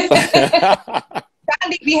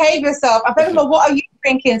 Sandy, behave yourself. I don't know, what are you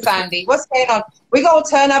drinking, Sandy? What's going on? We're going to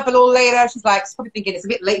turn up a little later. She's like, she's probably thinking it's a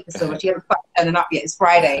bit late for Silver. She hasn't started turning up yet. It's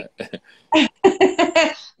Friday.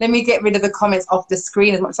 Let me get rid of the comments off the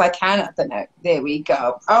screen as much as I can. I don't know. There we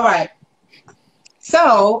go. All right.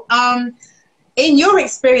 So, in your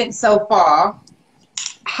experience so far,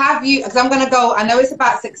 have you, because I'm going to go, I know it's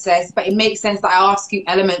about success, but it makes sense that I ask you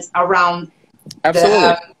elements around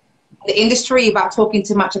the industry, about talking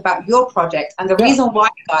too much about your project. And the reason why,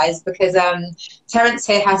 guys, because Terence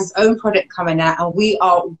here has his own project coming out and we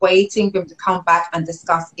are waiting for him to come back and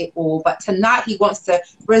discuss it all. But tonight he wants to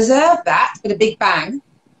reserve that for the big bang,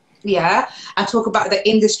 and talk about the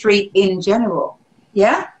industry in general.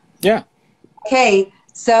 Yeah? Yeah. Okay,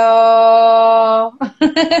 so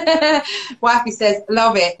wifey says,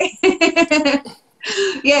 love it.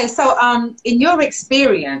 Yeah, so in your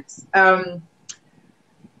experience,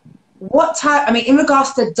 what type, in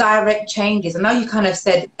regards to direct changes, I know you kind of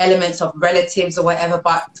said elements of relatives or whatever,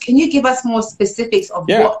 but can you give us more specifics of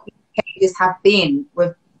what changes have been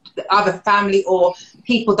with other family or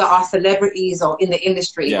people that are celebrities or in the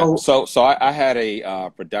industry? Yeah, so I had a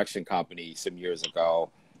production company some years ago,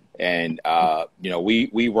 and,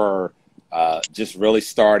 we were just really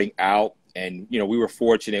starting out. And, we were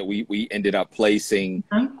fortunate. We ended up placing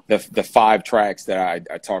the 5 tracks that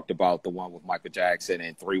I talked about, the one with Michael Jackson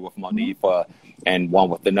and 3 with Monifa and 1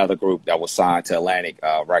 with another group that was signed to Atlantic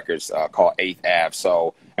Records called 8th Ave.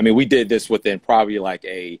 So, we did this within probably like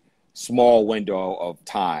a small window of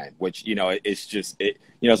time, which, you know, it's just, you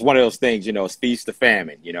know, it's one of those things, you know, it's feast to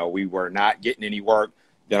famine. You know, we were not getting any work.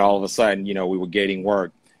 Then all of a sudden, you know, we were getting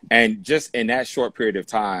work. And just in that short period of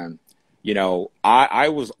time, you know, I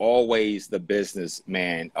was always the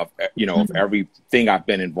businessman of, you know, of everything I've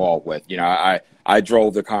been involved with. You know, I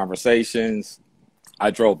drove the conversations,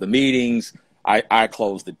 I drove the meetings, I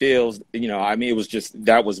closed the deals. You know, I mean, it was just,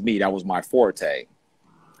 that was me. That was my forte.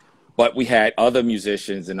 But we had other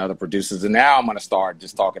musicians and other producers, and now I'm going to start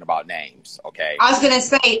just talking about names. Okay. I was going to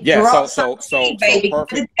say, yeah. So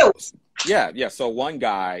perfect. Yeah. So one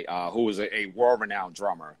guy who was a world-renowned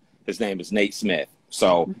drummer, his name is Nate Smith.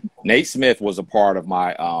 So Nate Smith was a part of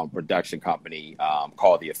my production company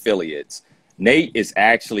called The Affiliates. Nate is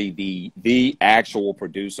actually the actual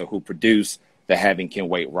producer who produced the Heaven Can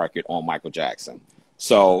Wait record on Michael Jackson.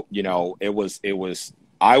 So, you know, I was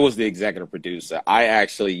the executive producer. I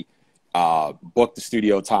actually booked the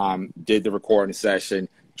studio time, did the recording session,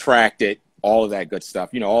 tracked it, all of that good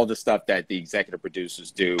stuff, you know, all the stuff that the executive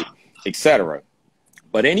producers do, etc.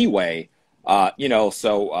 But anyway, you know,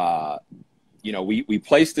 so, you know, we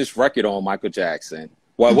placed this record on Michael Jackson.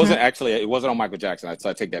 Well, it wasn't on Michael Jackson. So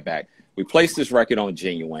I take that back. We placed this record on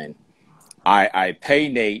Genuine. I pay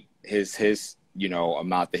Nate his, you know,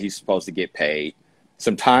 amount that he's supposed to get paid.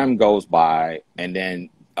 Some time goes by, and then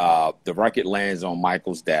the record lands on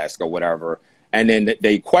Michael's desk or whatever. And then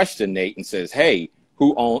they question Nate and says, hey,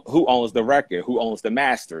 who owns the record? Who owns the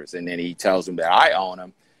masters? And then he tells them that I own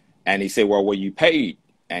them. And he said, well, were you paid?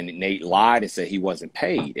 And Nate lied and said he wasn't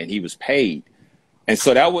paid, and he was paid. And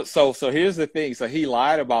so that was, so here's the thing. So he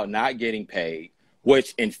lied about not getting paid,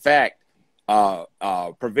 which in fact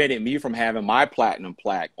prevented me from having my platinum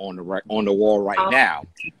plaque on the wall right now.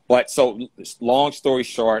 But so long story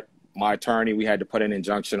short, my attorney, we had to put an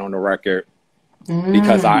injunction on the record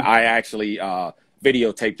because I actually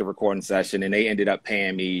videotaped the recording session, and they ended up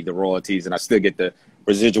paying me the royalties, and I still get the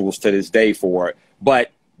residuals to this day for it.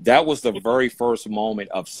 But that was the very first moment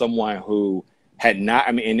of someone who had not,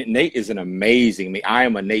 I mean, and Nate is an amazing, I mean, I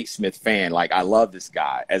am a Nate Smith fan. Like, I love this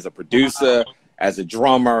guy as a producer, as a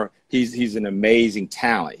drummer. He's an amazing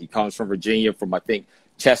talent. He comes from Virginia, from, I think,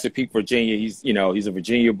 Chesapeake, Virginia. He's, you know, he's a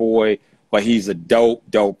Virginia boy, but he's a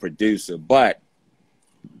dope producer. But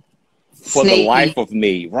for the life of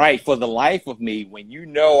me, when you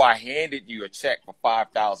know I handed you a check for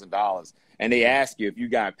 $5,000 and they ask you if you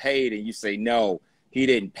got paid and you say, no, he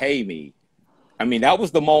didn't pay me. I mean, that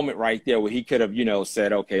was the moment right there where he could have, you know,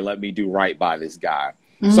 said, okay, let me do right by this guy.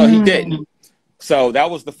 So he didn't. So that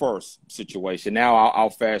was the first situation. Now I'll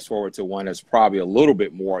fast forward to one that's probably a little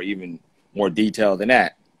bit more, even more detailed than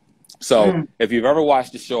that. So if you've ever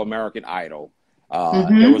watched the show American Idol,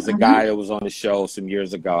 there was a guy that was on the show some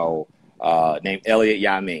years ago named Elliot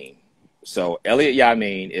Yamin. So Elliot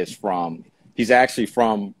Yamin he's actually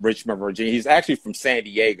from Richmond, Virginia. He's actually from San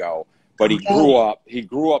Diego, but he grew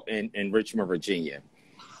up in Richmond, Virginia.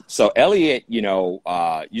 So Elliot, you know,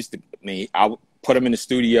 I would put him in the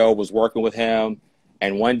studio, was working with him.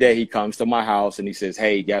 And one day he comes to my house and he says,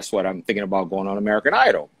 hey, guess what? I'm thinking about going on American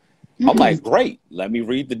Idol. I'm like, great. Let me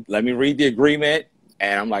read the agreement.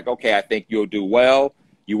 And I'm like, okay, I think you'll do well.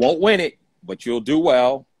 You won't win it, but you'll do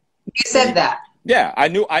well. You said that. Yeah, I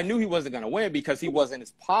knew he wasn't going to win because he wasn't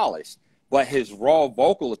as polished, but his raw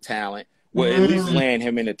vocal talent would at least land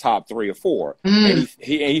him in the top 3 or 4. And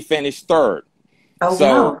he finished 3rd.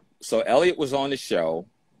 So Elliot was on the show,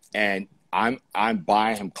 and I'm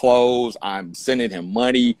buying him clothes. I'm sending him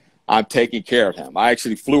money. I'm taking care of him. I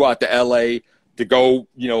actually flew out to LA to go,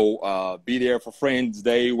 you know, be there for Friends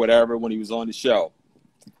Day, whatever, when he was on the show.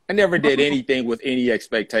 I never did anything with any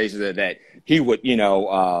expectations that he would, you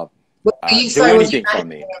know, do anything for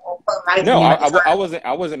me. No, I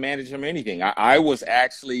wasn't managing him or anything. I was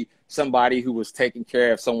actually somebody who was taking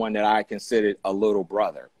care of someone that I considered a little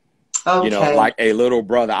brother. Okay. You know, like a little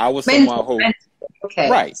brother. I was someone who,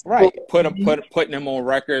 right, putting him on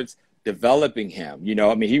records, developing him. You know,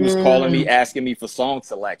 I mean, he was calling me, asking me for song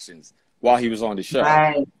selections while he was on the show,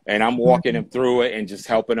 and I'm walking him through it and just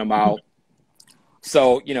helping him out.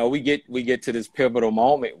 So, you know, we get to this pivotal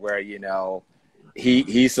moment where, you know,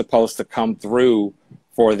 he's supposed to come through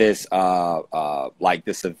for this like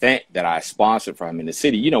this event that I sponsored for him in the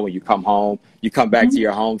city. You know, when you come home, you come back to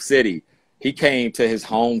your home city. He came to his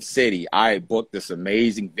home city. I booked this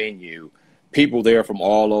amazing venue, people there from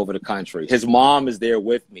all over the country. His mom is there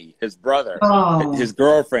with me, his brother, his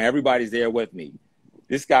girlfriend, everybody's there with me.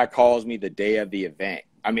 This guy calls me the day of the event.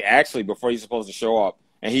 I mean, actually, before he's supposed to show up,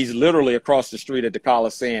 and he's literally across the street at the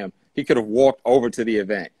Coliseum. He could have walked over to the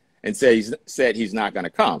event and said he's not going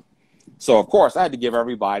to come. So, of course, I had to give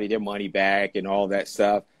everybody their money back and all that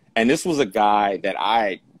stuff. And this was a guy that I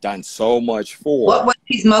had done so much What for. was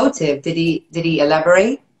his motive? Did he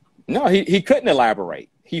elaborate? No, he couldn't elaborate.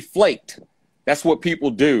 He flaked. That's what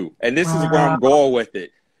people do. And this is where Uh, I'm going with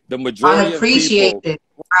it. The majority of people, unappreciated.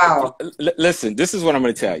 Wow. listen, this is what I'm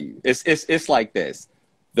going to tell you. It's like this.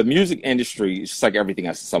 The music industry is just like everything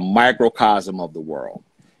else. It's a microcosm of the world.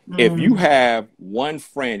 If you have one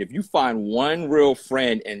friend, if you find one real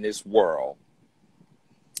friend in this world,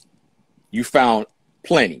 you found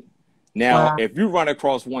plenty. Now, Wow. if you run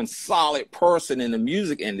across one solid person in the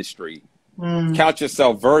music industry, count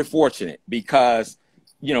yourself very fortunate, because,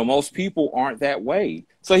 you know, most people aren't that way.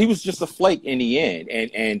 So he was just a flake in the end.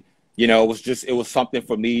 And you know, it was something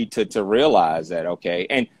for me to realize that, okay,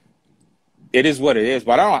 and it is what it is,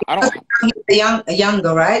 but I don't, He was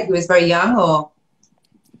younger, right? He was very young, or?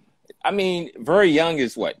 I mean, very young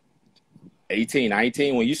is what, 18,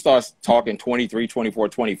 19. When you start talking 23, 24,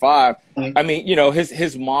 25, I mean, you know,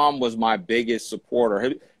 his mom was my biggest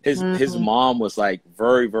supporter. His mom was like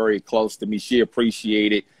very, very close to me. She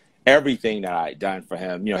appreciated everything that I had done for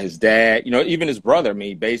him. You know, his dad, you know, even his brother, I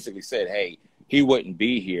mean, basically said, hey, he wouldn't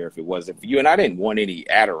be here if it wasn't for you. And I didn't want any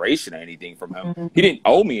adoration or anything from him. He didn't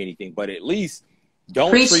owe me anything, but at least don't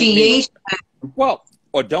treat me, well,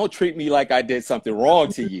 or don't treat me like I did something wrong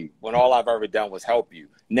to you when all I've ever done was help you.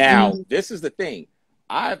 Now, this is the thing.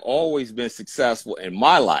 I've always been successful in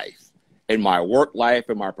my life, in my work life,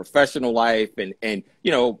 in my professional life. And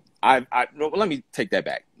you know, no, let me take that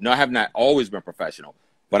back. No, I have not always been professional,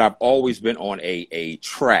 but I've always been on a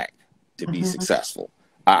track to be successful.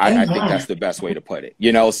 I think that's the best way to put it.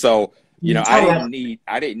 You know, so, you know, I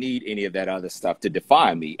didn't need any of that other stuff to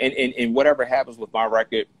define me. And whatever happens with my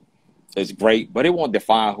record is great, but it won't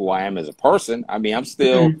define who I am as a person. I mean,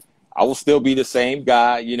 I will still be the same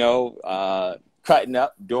guy, you know, cutting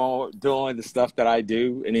up, doing the stuff that I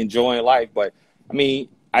do and enjoying life. But I mean,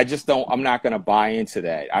 I'm not going to buy into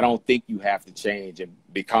that. I don't think you have to change and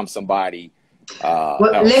become somebody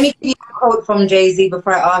Well, else. let me give you a quote from Jay-Z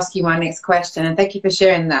before I ask you my next question, and thank you for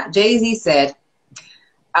sharing that. Jay-Z said,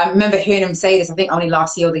 I remember hearing him say this, I think only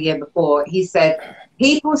last year or the year before. He said,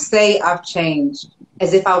 people say I've changed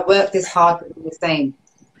as if I worked this hard to be the same.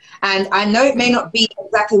 And I know it may not be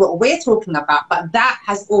exactly what we're talking about, but that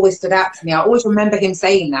has always stood out to me. I always remember him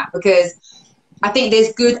saying that, because I think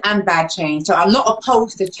there's good and bad change. So I'm not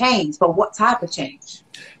opposed to change, but what type of change?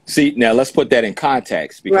 See, now let's put that in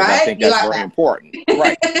context, because I think that's very important.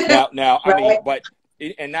 Right. Now, I mean, but,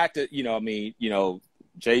 and not to, you know, I mean, you know,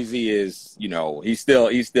 Jay-Z is, you know, he's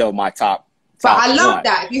still my top. But I love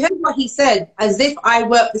that. If you heard what he said, as if I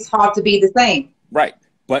worked this hard to be the same. Right.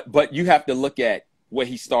 But you have to look at where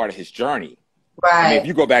he started his journey. Right. I mean, if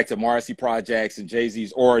you go back to Marcy Projects and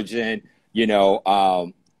Jay-Z's origin, you know,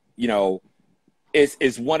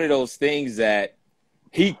 it's one of those things that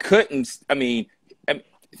he couldn't, I mean,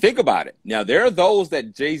 think about it. Now, there are those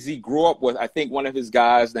that Jay-Z grew up with. I think one of his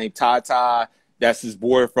guys named Tata, that's his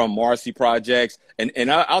boy from Marcy Projects. And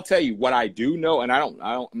I'll tell you what I do know, and I'm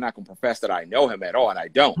not going to profess that I know him at all, and I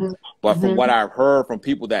don't. But from what I've heard from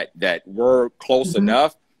people that were close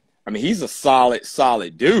enough, I mean, he's a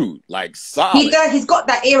solid dude, like solid. He's got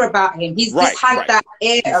that air about him. He's just had that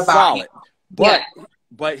air about him.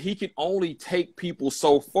 But he can only take people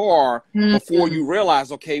so far before you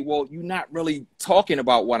realize, okay, well, you're not really talking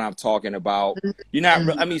about what I'm talking about. You're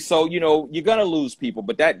not. I mean, so, you know, you're gonna lose people,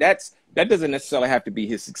 but that doesn't necessarily have to be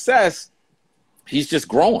his success. He's just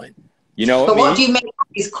growing. You know. But what do you make of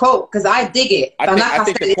his quote? Because I dig it. I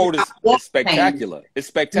think the quote is spectacular. It's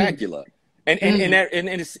spectacular, and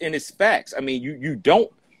it's facts. I mean, you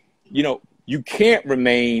don't, you know, you can't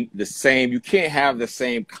remain the same. You can't have the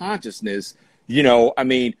same consciousness. You know, I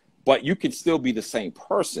mean, but you can still be the same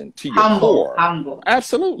person to your core. Humble.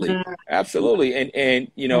 Absolutely. Absolutely.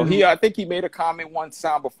 And you know, I think he made a comment one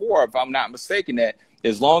time before, if I'm not mistaken, that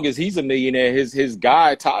as long as he's a millionaire, his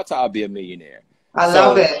guy, Tata, will be a millionaire. I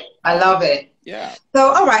love it. I love it. Yeah.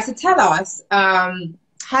 So, all right. So tell us,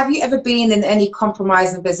 have you ever been in any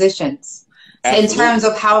compromising positions? So in terms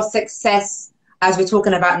of how success, as we're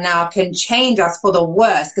talking about now, can change us for the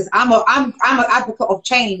worse? Because I'm an advocate of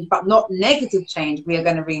change, but not negative change. We are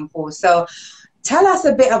going to reinforce. So tell us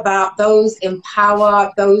a bit about those in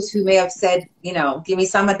power, those who may have said, you know, give me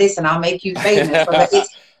some of this and I'll make you famous.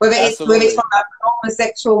 whether it's from a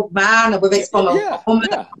homosexual man or whether it's from a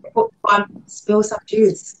woman. Spill some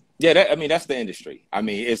juice. Yeah, I mean, that's the industry. I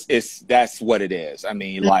mean, that's what it is. I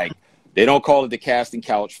mean, like, they don't call it the casting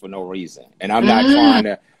couch for no reason. And I'm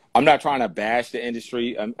not trying to bash the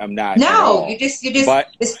industry. I'm not. No, you just. But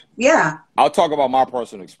yeah. I'll talk about my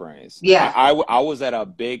personal experience. Yeah. I was at a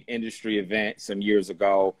big industry event some years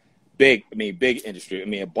ago, big, I mean, big industry. I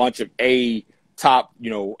mean, a bunch of top, you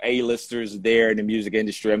know, A-listers there in the music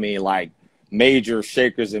industry. I mean, like major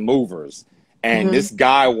shakers and movers. And this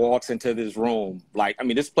guy walks into this room. Like, I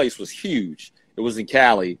mean, this place was huge. It was in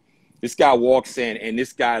Cali. This guy walks in, and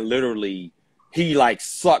this guy literally, he like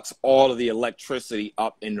sucks all of the electricity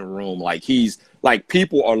up in the room. Like he's like,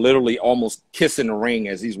 people are literally almost kissing the ring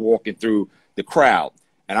as he's walking through the crowd.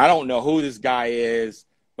 And I don't know who this guy is,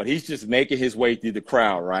 but he's just making his way through the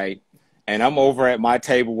crowd, right? And I'm over at my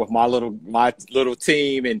table with my little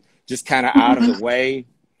team and just kind of out of the way.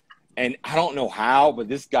 And I don't know how, but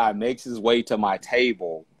this guy makes his way to my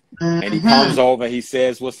table, and he comes over. He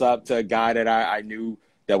says, "What's up?" to a guy that I knew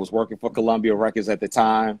that was working for Columbia Records at the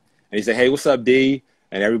time. And he said, "Hey, what's up, D?"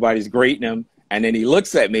 And everybody's greeting him. And then he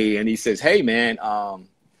looks at me and he says, "Hey, man,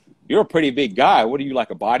 you're a pretty big guy. What are you,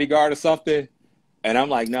 like a bodyguard or something?" And I'm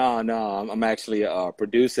like, no, I'm actually a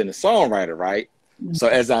producer and a songwriter, right? So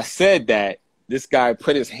as I said that, this guy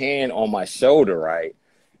put his hand on my shoulder, right?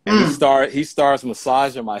 And he starts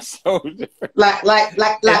massaging my shoulder. Like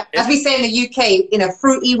as we say in the UK, in a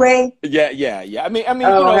fruity way. Yeah. I mean,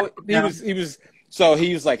 you know,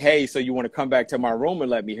 he was like, "Hey, so you want to come back to my room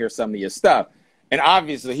and let me hear some of your stuff?" And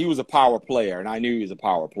obviously he was a power player, and I knew he was a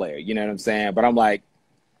power player. You know what I'm saying? But I'm like,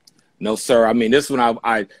 "No, sir." I mean, this is when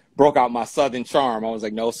I broke out my Southern charm. I was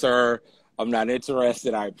like, "No, sir, I'm not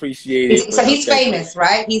interested. I appreciate it." So he's famous,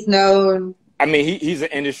 right? He's known. I mean, he's an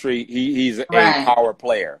industry. He's a power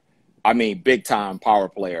player. I mean, big time power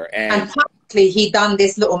player. And publicly, he done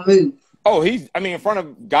this little move. Oh, I mean, in front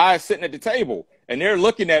of guys sitting at the table, and they're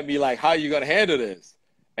looking at me like, "How are you going to handle this?"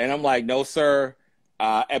 And I'm like, "No, sir."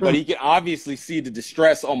 But he can obviously see the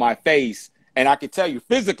distress on my face, and I could tell you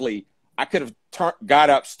physically, I could have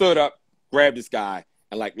got up, stood up, grabbed this guy,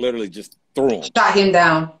 and like literally just threw him, shot him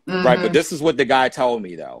down. Right. But this is what the guy told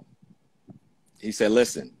me though. He said,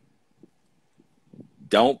 "Listen,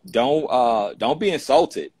 don't be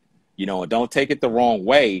insulted, you know, and don't take it the wrong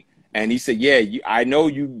way." And he said, "Yeah, I know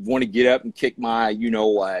you want to get up and kick my, you know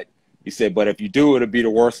what." He said, "But if you do, it'll be the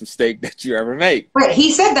worst mistake that you ever make." Wait,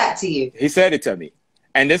 he said that to you? He said it to me.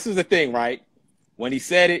 And this is the thing, right? When he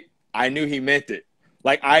said it, I knew he meant it.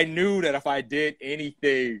 Like, I knew that if I did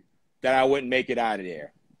anything, that I wouldn't make it out of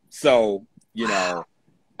there. So, you know,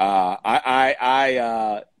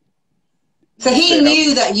 so he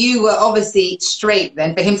knew that you were obviously straight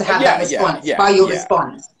then for him to have that response by your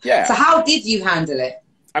response. Yeah. So how did you handle it?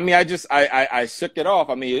 I mean, I shook it off.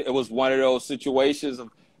 I mean, it was one of those situations of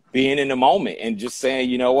being in the moment and just saying,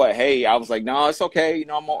 you know what, hey, I was like, no, it's okay. You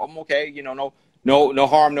know, I'm okay. You know, no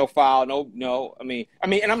harm, no foul. No. I mean,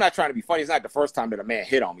 and I'm not trying to be funny. It's not the first time that a man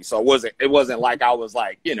hit on me. So it wasn't like I was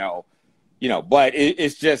like, you know, but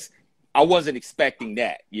it's just, I wasn't expecting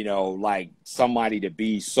that, you know, like somebody to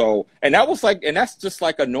be so, and that's just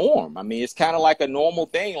like a norm. I mean, it's kind of like a normal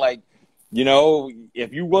thing. Like, you know,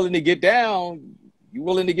 if you're willing to get down, you're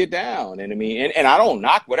willing to get down. And I mean, and I don't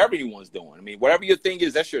knock whatever anyone's doing. I mean, whatever your thing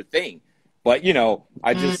is, that's your thing. But, you know,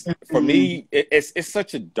 I just, for me, it's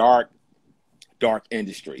such a dark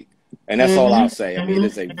industry. And that's all I'll say. I mean,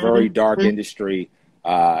 it's a very dark industry.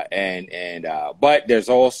 But there's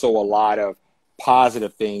also a lot of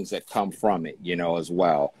positive things that come from it, you know, as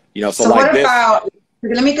well. You know, so like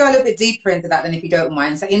let me go a little bit deeper into that then, if you don't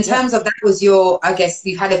mind. So in terms of that was I guess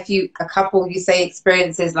you've had a couple, you say,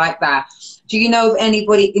 experiences like that. Do you know of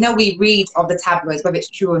anybody, you know, we read of the tabloids, whether it's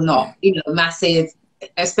true or not, you know, massive,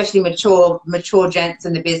 especially mature gents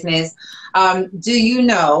in the business. Do you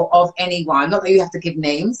know of anyone, not that you have to give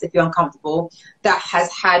names if you're uncomfortable, that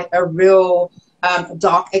has had a real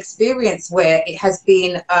dark experience where it has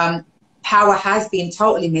been, power has been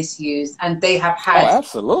totally misused and they have had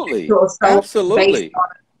absolutely. Is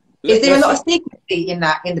there a lot of secrecy in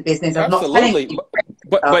the business of not telling people?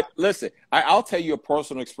 But listen, I'll tell you a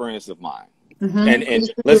personal experience of mine.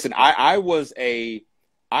 And listen, I was a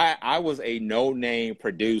no-name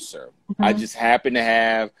producer. I just happened to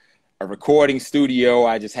have a recording studio.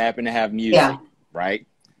 I just happened to have music, right?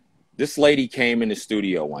 This lady came in the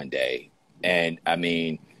studio one day, and I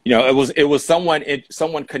mean, you know, it was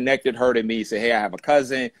someone connected her to me, said, "Hey, I have a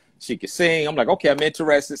cousin. She can sing." I'm like, "Okay, I'm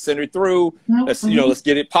interested. Send her through. Let's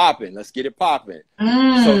get it popping. So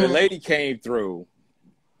the lady came through.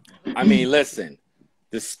 I mean, listen,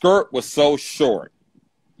 the skirt was so short.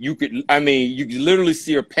 You could literally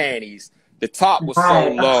see her panties. The top was so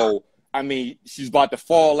low. I mean, she's about to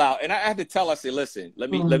fall out. And I had to tell her, I said, "Listen, let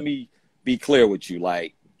me be clear with you.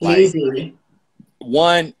 Like,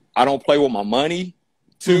 one, I don't play with my money.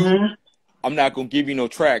 Two, I'm not going to give you no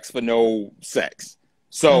tracks for no sex.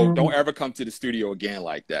 So don't ever come to the studio again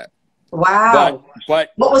like that." Wow.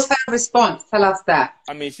 But What was her response? Tell us that.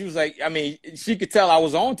 I mean, she was like, I mean, she could tell I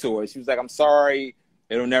was on to her. She was like, I'm sorry,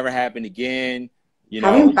 it'll never happen again. You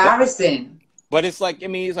How know, embarrassing. but it's like, I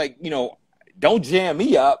mean, it's like, you know, don't jam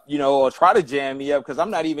me up, you know, or try to jam me up because I'm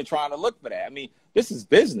not even trying to look for that. I mean, this is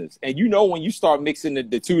business. And you know, when you start mixing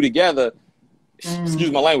the two together,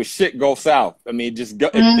 excuse my language, shit goes south. I mean, just go,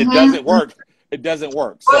 it doesn't work. It doesn't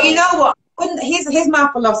work. Well, So, you know what? Here's my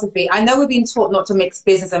philosophy. I know we've been taught not to mix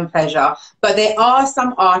business and pleasure, but there are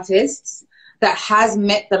some artists that has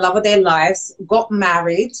met the love of their lives, got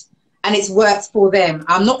married, and it's worked for them.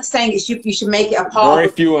 I'm not saying you should make it a part very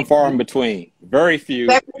of few and far in between. Very few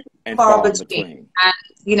very and far far in between. between. And,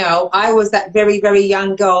 you know, I was that very, very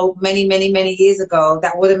young girl many, many, many years ago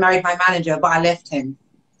that would have married my manager, but I left him.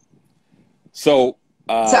 So,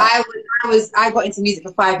 I got into music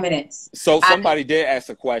for 5 minutes. So somebody did ask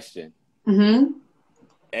a question. Mm-hmm.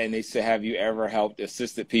 And they said, have you ever helped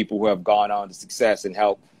assisted people who have gone on to success and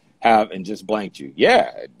and just blanked you?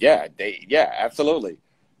 Yeah, absolutely.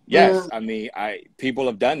 Yes. I mean, people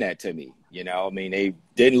have done that to me, you know, I mean, they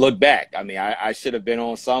didn't look back. I mean, I should have been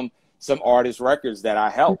on some artist records that I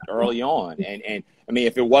helped early on. And I mean,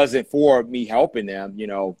 if it wasn't for me helping them, you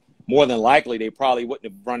know, more than likely, they probably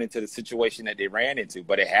wouldn't have run into the situation that they ran into,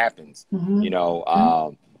 but it happens, you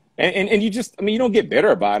know, and you just, I mean, you don't get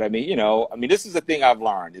bitter about it. I mean, you know, I mean, this is the thing I've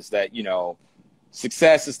learned is that, you know,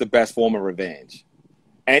 success is the best form of revenge.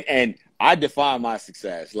 And I define my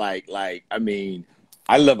success like, I mean,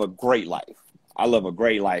 I live a great life. I live a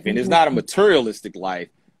great life. And it's not a materialistic life,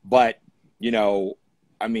 but, you know,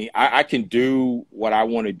 I mean, I can do what I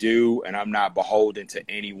want to do, and I'm not beholden to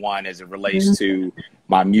anyone as it relates to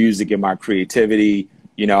my music and my creativity.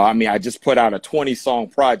 You know, I mean, I just put out a 20-song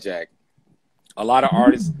project. A lot of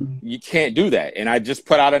artists, you can't do that. And I just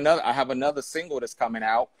put out I have another single that's coming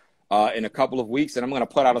out in a couple of weeks, and I'm going to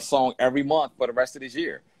put out a song every month for the rest of this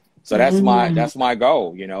year. So that's my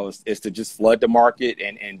goal, you know, is to just flood the market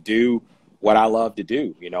and do what I love to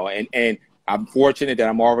do, you know, and I'm fortunate that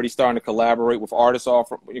I'm already starting to collaborate with artists all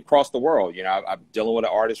from across the world. You know, I'm dealing with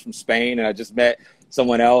an artist from Spain, and I just met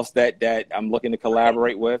someone else that I'm looking to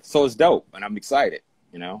collaborate with. So it's dope, and I'm excited,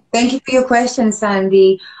 you know. Thank you for your question,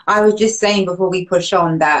 Sandy. I was just saying before we push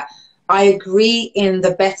on that I agree in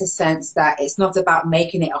the better sense that it's not about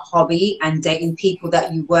making it a hobby and dating people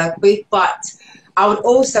that you work with. But I would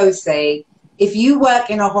also say if you work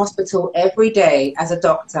in a hospital every day as a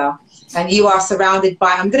doctor, and you are surrounded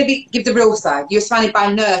by, I'm going to give the real side, you're surrounded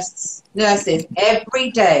by nurses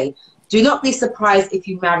every day. Do not be surprised if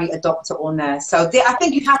you marry a doctor or nurse. So I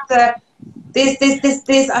think you have to,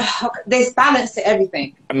 there's balance to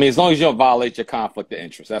everything. I mean, as long as you don't violate your conflict of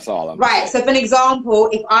interest, that's all I'm right. So for an example,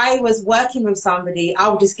 if I was working with somebody, I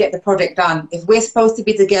would just get the project done. If we're supposed to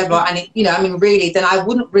be together and, you know, I mean, really, then I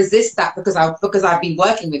wouldn't resist that because I've been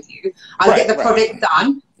working with you. I'll get the project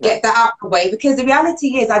done. Get that out of the way, because the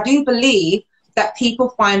reality is I do believe that people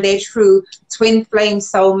find their true twin flame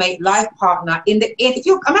soulmate life partner if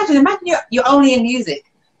you imagine you're only in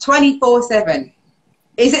music 24/7.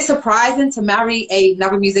 Is it surprising to marry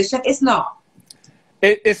another musician? It's not.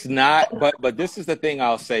 It's not, but this is the thing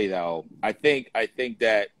I'll say though. I think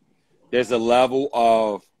that there's a level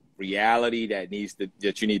of reality that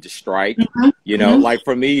you need to strike. You know, like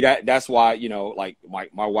for me, that's why, you know, like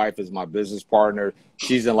my wife is my business partner.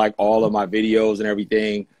 She's in like all of my videos and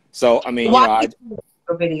everything. So I mean, why you know,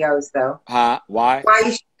 your videos though? Huh? Why? Why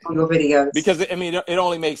you show your videos? Because I mean, it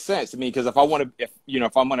only makes sense. I mean, because if I'm gonna,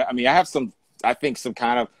 I mean, I have some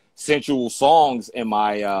kind of sensual songs in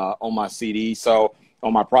my on my CD. So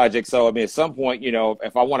on my project. So I mean, at some point, you know,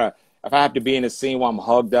 if I have to be in a scene where I'm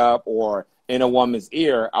hugged up or in a woman's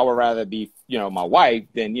ear, I would rather be, you know, my wife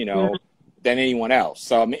than, you know, than anyone else.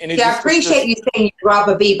 So I mean, and I appreciate you saying you'd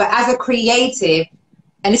rather be, but as a creative,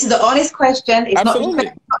 and this is the honest question, it's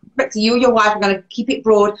absolutely. not to you or your wife. I'm going to keep it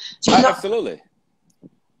broad. Absolutely.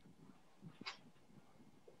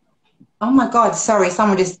 Oh my God! Sorry,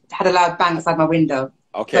 someone just had a loud bang outside my window.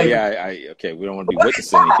 Okay, so, okay. We don't want to be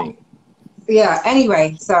witnessing anything. Yeah.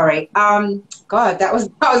 Anyway, sorry. God, that was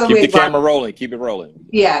a weird one. Keep the camera rolling. Keep it rolling.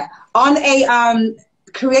 Yeah. On a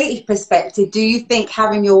creative perspective, do you think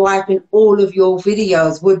having your wife in all of your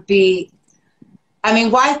videos would be? I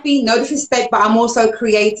mean, wifey, no disrespect, but I'm also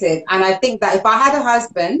creative, and I think that if I had a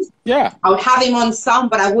husband, I would have him on some,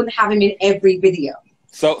 but I wouldn't have him in every video.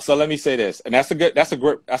 So let me say this, and that's a great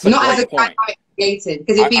point. Creative,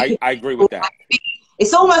 because I agree with that.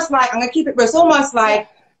 It's almost like, I'm gonna keep it real. It's almost like,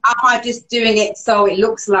 am I just doing it so it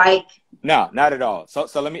looks like? No, not at all. So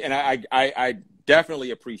let me, and I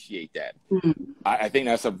definitely appreciate that. I think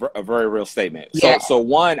that's a very real statement. So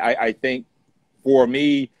one, I think for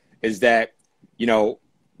me, is that, you know,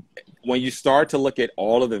 when you start to look at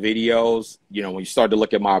all of the videos, you know, when you start to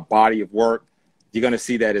look at my body of work, you're going to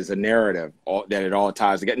see that as a narrative that it all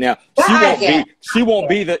ties together. Now, she won't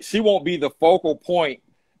be the focal point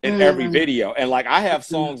in every video. And like, I have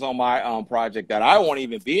songs on my project that I won't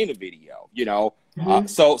even be in the video, you know?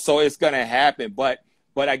 So it's going to happen. But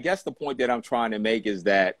I guess the point that I'm trying to make is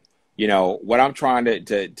that, you know, what I'm trying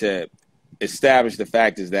to establish the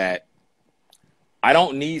fact is that I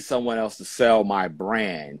don't need someone else to sell my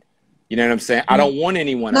brand. You know what I'm saying? I don't want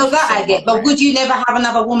anyone else. No, that I get. But would you never have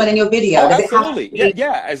another woman in your video? Oh, absolutely.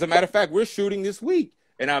 Yeah. As a matter of fact, we're shooting this week,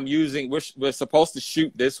 and we're supposed to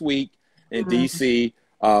shoot this week in DC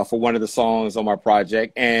for one of the songs on my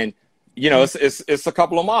project. And, you know, it's a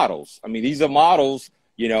couple of models. I mean, these are models,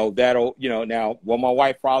 you know, that'll, you know, now, will my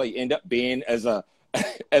wife probably end up being as a,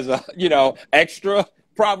 you know, extra?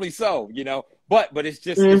 Probably so, you know, but it's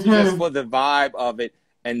just for the vibe of it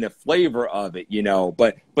and the flavor of it, you know,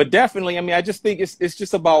 but definitely, I mean, I just think it's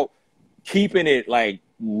just about keeping it like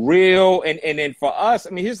real. And then for us,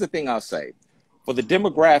 I mean, here's the thing I'll say, for the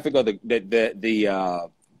demographic or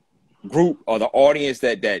the group or the audience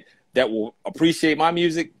that will appreciate my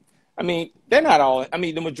music, I mean, they're not all, I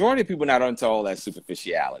mean, the majority of people are not into all that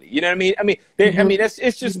superficiality. You know what I mean? I mean,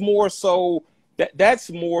 it's just more so that's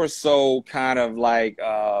more so kind of like,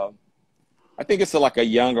 I think it's like a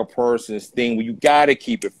younger person's thing where you got to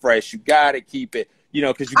keep it fresh. You got to keep it, you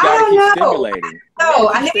know, because you got to keep stimulating. No,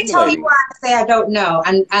 and let me tell you why I say I don't know.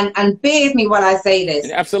 And bear with me while I say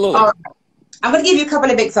this. Absolutely. I'm going to give you a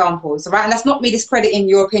couple of examples, right? And that's not me discrediting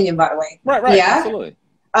your opinion, by the way. Right. Yeah? Absolutely.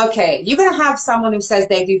 Okay, you're going to have someone who says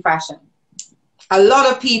they do fashion. A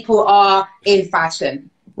lot of people are in fashion.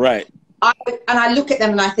 Right. And I look at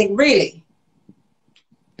them and I think, really?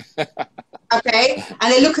 Okay,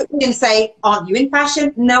 and they look at me and say, aren't you in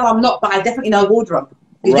fashion? No, I'm not, but I definitely know wardrobe.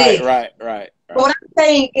 Right. But what I'm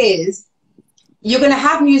saying is, you're going to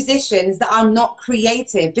have musicians that are not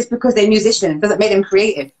creative. Just because they're musicians doesn't make them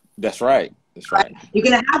creative. That's right. You're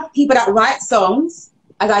going to have people that write songs,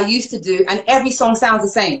 as I used to do, and every song sounds the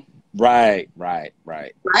same. Right.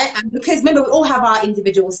 And because, remember, we all have our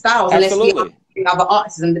individual styles. Absolutely. Unless we have other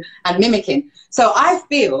artists and mimicking. So I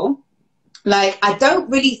feel like, I don't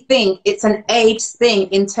really think it's an age thing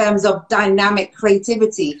in terms of dynamic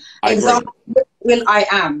creativity. Example, Will I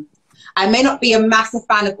Am. I may not be a massive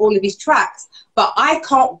fan of all of his tracks, but I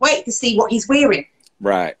can't wait to see what he's wearing.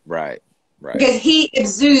 Right. Because he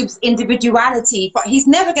exudes individuality, but he's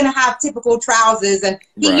never going to have typical trousers. And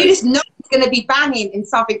you just know he's going to be banging in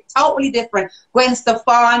something totally different. Gwen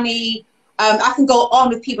Stefani. I can go on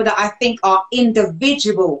with people that I think are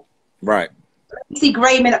individual. Right. See,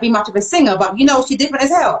 Gray may not be much of a singer, but you know she's different as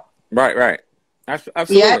hell. Right.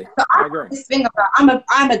 Absolutely. Yeah. So I agree. This thing about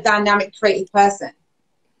I'm a dynamic, creative person,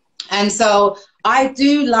 and so I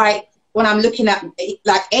do like when I'm looking at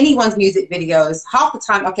like anyone's music videos. Half the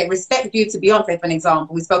time, okay, respect due to Beyonce, for an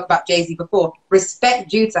example. We spoke about Jay-Z before. Respect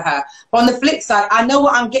due to her. But on the flip side, I know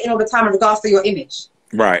what I'm getting all the time in regards to your image.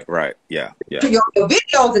 Right. Yeah. Your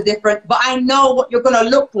videos are different, but I know what you're going to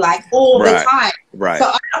look like all the time. Right. So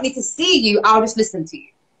I don't need to see you. I'll just listen to you.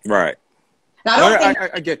 Right. Now,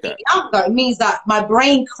 I get that. It means that my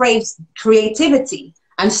brain craves creativity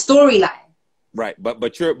and storyline. Right.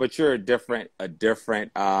 But you're a different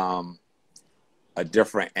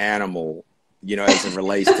animal, you know, as it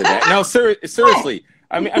relates to that. No, seriously.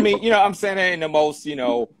 I mean, you know, I'm saying that in the most, you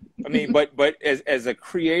know, I mean, but as a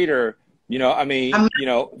creator, you know, I mean, you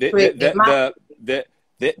know, the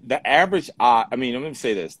average eye, I mean, let me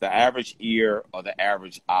say this, the average ear or the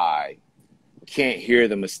average eye can't hear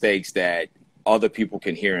the mistakes that other people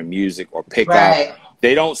can hear in music or pick up.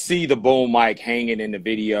 They don't see the boom mic hanging in the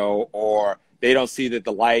video, or they don't see that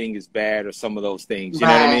the lighting is bad or some of those things. You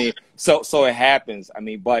know what I mean? So it happens. I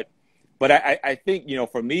mean, but I think, you know,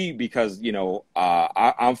 for me, because, you know,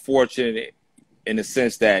 I'm fortunate in the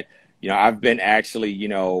sense that, you know, I've been actually, you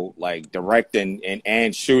know, like directing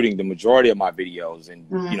and shooting the majority of my videos and,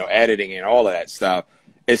 you know, editing and all of that stuff.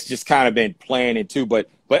 It's just kind of been planning too. But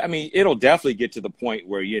I mean, it'll definitely get to the point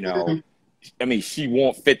where, you know, I mean, she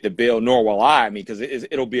won't fit the bill, nor will I. I mean, because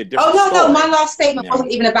it'll be a different story. No, my last statement wasn't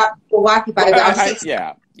even about your wife, but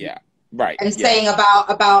right. And saying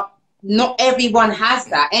about not everyone has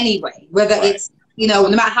that anyway, whether it's, you know,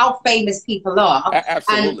 no matter how famous people are.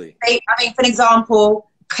 Absolutely. And I mean, for example,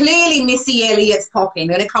 clearly Missy Elliott's popping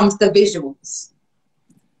when it comes to visuals.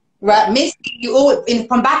 Right, Missy,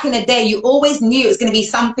 from back in the day, you always knew it was going to be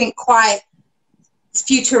something quite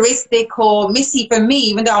futuristic. Or Missy, for me,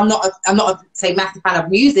 even though I'm not a say massive fan of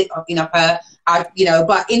music, of, you know, her, you know,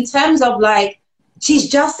 but in terms of like, she's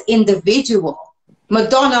just individual.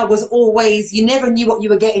 Madonna was always, you never knew what you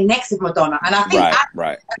were getting next with Madonna. And I think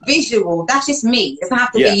right. A visual, that's just me. It doesn't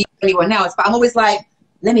have to Yeah. be you or anyone else. But I'm always like,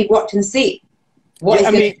 let me watch and see what is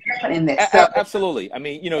going to happen in this. So, absolutely. I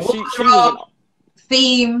mean, you know, she was an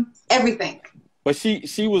theme, everything. But she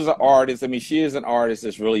was an artist. I mean, she is an artist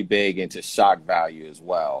that's really big into shock value as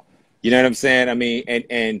well. You know what I'm saying? I mean,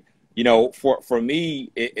 and you know, for me,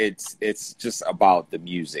 it's just about the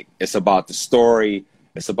music. It's about the story.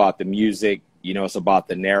 It's about the music. You know, it's about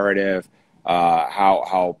the narrative,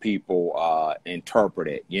 how people interpret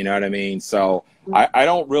it. You know what I mean? So I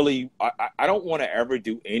don't want to ever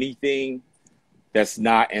do anything that's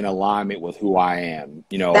not in alignment with who I am,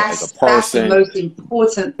 you know, as a person. That's the most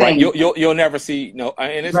important thing. Right. You'll never see, you know,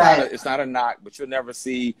 and it's not a knock, but you'll never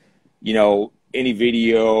see, you know, any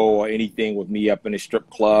video or anything with me up in a strip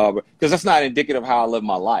club, because that's not indicative of how I live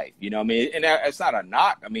my life. You know what I mean? And it's not a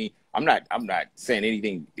knock. I mean, I'm not saying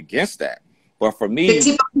anything against that. But for me,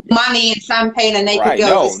 the money and champagne and naked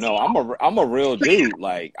girls. No, I'm a real dude.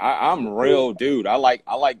 Like I'm a real dude. I like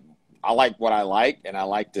what I like, and I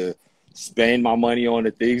like to spend my money on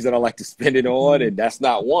the things that I like to spend it on, and that's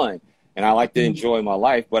not one. And I like to enjoy my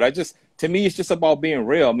life, but to me, it's just about being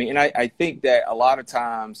real. I mean, and I think that a lot of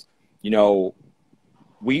times, you know,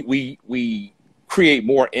 we create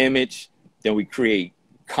more image than we create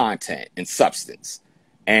content and substance.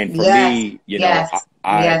 And for me, you know,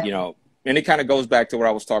 you know, and it kind of goes back to what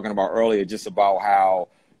I was talking about earlier, just about how,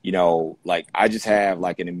 you know, like I just have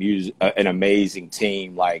like an amazing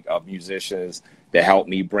team, like of musicians that help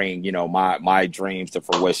me bring, you know, my dreams to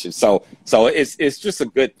fruition. So it's just a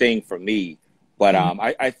good thing for me. But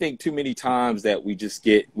I think too many times that we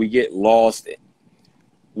get lost.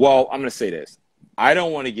 Well, I'm going to say this. I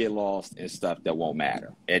don't want to get lost in stuff that won't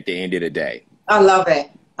matter at the end of the day. I love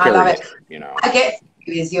it. I love it. You know, I get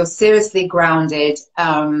is you're seriously grounded,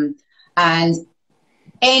 and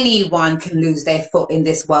anyone can lose their foot in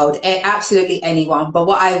this world, absolutely anyone. But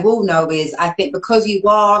what I will know is, I think because you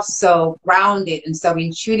are so grounded and so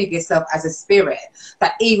in tune with yourself as a spirit,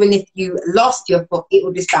 that even if you lost your foot, it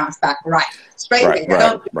will just bounce back straight away.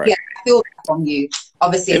 Yeah, I feel that from you.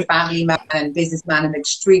 Obviously, a family man and businessman and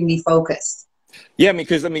extremely focused. Yeah, I mean,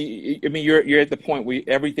 because I mean, you're at the point where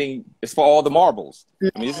everything is for all the marbles.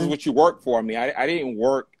 I mean, this is what you work for. I mean, I didn't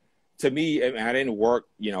work. To me, I didn't work,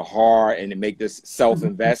 you know, hard and to make this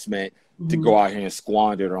self-investment to go out here and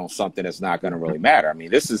squander it on something that's not going to really matter. I mean,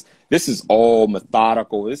 this is all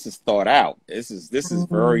methodical. This is thought out. This is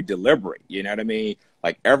very deliberate. You know what I mean?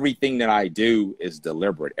 Like everything that I do is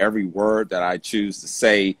deliberate. Every word that I choose to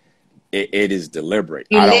say, it is deliberate.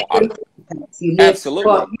 Absolutely.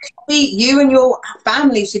 Well, you and your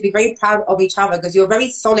family should be very proud of each other, because you're very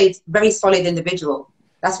solid individual.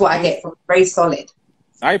 That's what I get from very solid.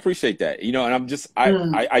 I appreciate that, you know, and I'm just,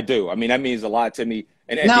 I do. I mean, that means a lot to me.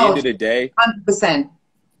 And at the end of the day, 100%.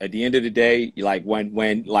 At the end of the day, like when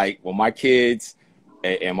my kids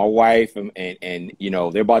and my wife and you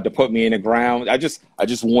know, they're about to put me in the ground, I just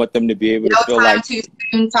want them to be able to feel like too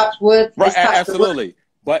soon, touch wood. Right, absolutely.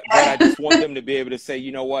 But I just want them to be able to say,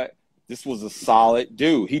 you know what, this was a solid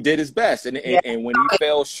dude. He did his best, and when he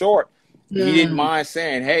fell short, he didn't mind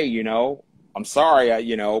saying, hey, you know, I'm sorry,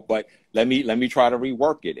 you know, but let me try to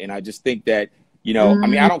rework it. And I just think that, you know, I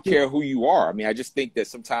mean, I don't care who you are. I mean, I just think that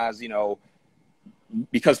sometimes, you know,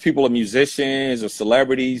 because people are musicians or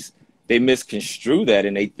celebrities, they misconstrue that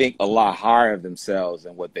and they think a lot higher of themselves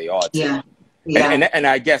than what they ought to. And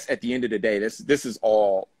I guess at the end of the day, this is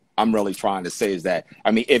all I'm really trying to say is that,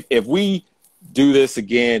 I mean, if we do this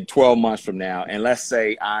again 12 months from now, and let's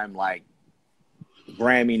say I'm like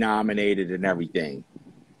Grammy nominated and everything,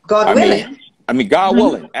 God willing. I mean, God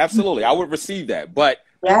willing, absolutely. I would receive that. But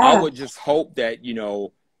I would just hope that, you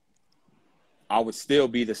know, I would still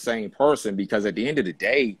be the same person, because at the end of the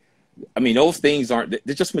day, I mean, those things they're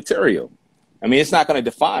just material. I mean, it's not going to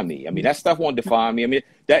define me. I mean, that stuff won't define me. I mean,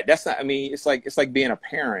 that's not, I mean, it's like being a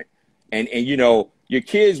parent and, you know, your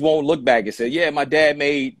kids won't look back and say, yeah, my dad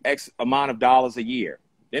made X amount of dollars a year.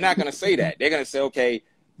 They're not going to say that. They're going to say, okay,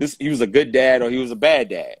 he was a good dad, or he was a bad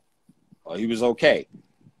dad, or he was okay.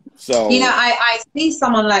 So, you know, I see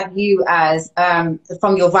someone like you as,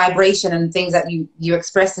 from your vibration and things that you're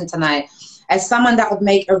expressing tonight, as someone that would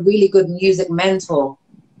make a really good music mentor.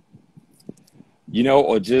 You know,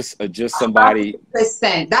 or just somebody.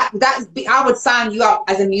 100%. I would sign you up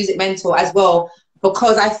as a music mentor as well,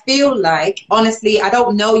 because I feel like, honestly, I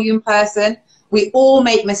don't know you in person. We all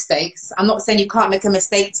make mistakes. I'm not saying you can't make a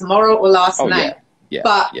mistake tomorrow or last night,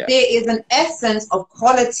 but there is an essence of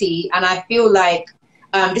quality, and I feel like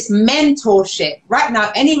this mentorship right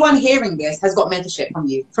now, anyone hearing this has got mentorship from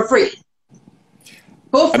you for free.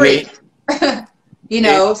 For free. I mean, You it,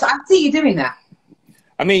 know, so I see you doing that.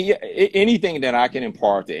 I mean, yeah, anything that I can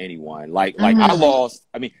impart to anyone, like I lost.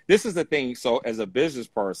 I mean, this is the thing. So as a business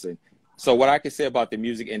person, so what I can say about the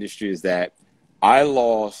music industry is that I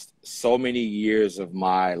lost so many years of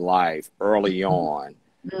my life early on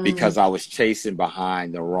because I was chasing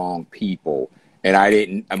behind the wrong people, and I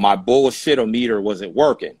didn't. And my bullshit-o-meter wasn't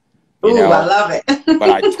working, you Ooh, I know. love it. But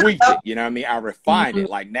I tweaked it. You know what I mean? I refined it.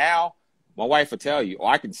 Like now, my wife will tell you, oh,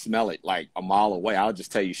 I can smell it like a mile away. I'll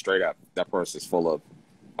just tell you straight up, that person's full of.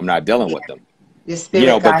 I'm not dealing Yeah, with them. your You know,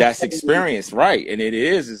 spirit but guide. that's experience, right? And it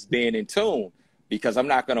is being in tune, because I'm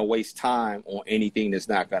not going to waste time on anything that's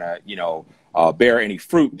not going to, bear any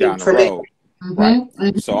fruit down the road.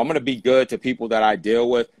 Right. So I'm going to be good to people that I deal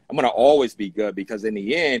with. I'm going to always be good, because in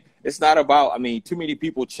the end, it's not about, I mean, too many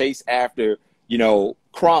people chase after,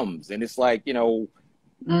 crumbs. And it's like, you're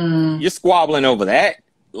squabbling over that.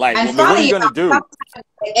 Like, And I mean, what are funny you going to enough, do? sometimes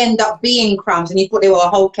they end up being crumbs and you thought they were a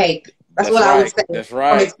whole cake. That's That's what I would right. say That's from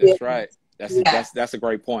right. That's right. experience. That's, Yeah. that's a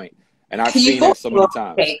great point. And I've You seen thought that so they were many a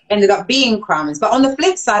whole times. cake, ended up being crumbs. But on the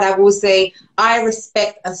flip side, I will say I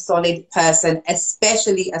respect a solid person,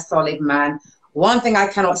 especially a solid man. One thing I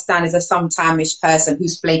cannot stand is a sometime-ish person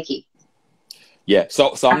who's flaky. Yeah.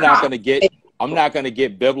 So I can't. I'm not gonna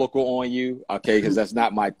get biblical on you, okay, because that's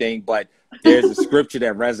not my thing. But there's a scripture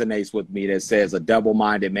that resonates with me that says a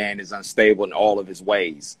double-minded man is unstable in all of his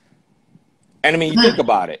ways. And I mean, you think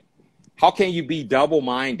about it. How can you be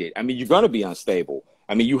double-minded? I mean, you're gonna be unstable.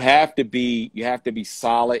 I mean, you have to be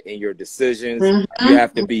solid in your decisions. You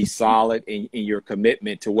have to be solid in your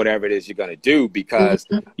commitment to whatever it is you're gonna do. Because,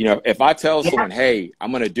 if I tell someone, hey,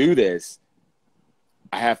 I'm gonna do this,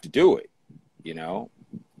 I have to do it, you know?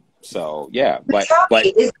 So yeah, Tell me,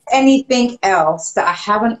 is there anything else that I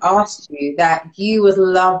haven't asked you that you would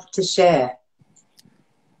love to share?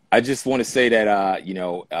 I just want to say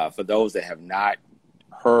that for those that have not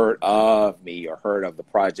heard of me or heard of the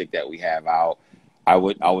project that we have out, I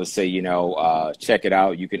would say check it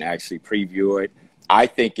out. You can actually preview it. I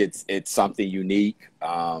think it's something unique.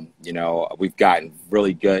 We've gotten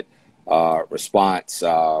really good response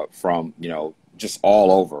from just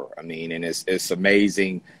all over. I mean, and it's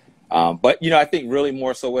amazing. But I think really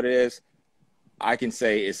more so what it is, I can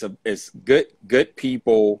say it's good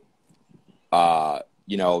people,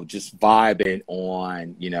 just vibing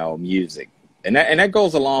on, music. And that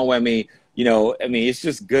goes a long way. I mean, it's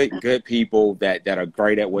just good people that are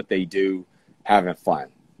great at what they do, having fun.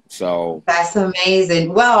 So That's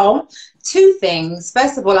amazing. Well, two things.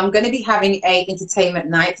 First of all, I'm going to be having a entertainment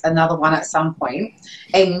night, another one at some point,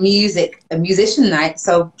 a musician night.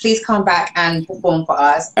 So please come back and perform for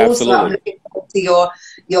us. Also, I'm absolutely. looking forward to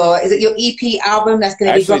is it your EP album that's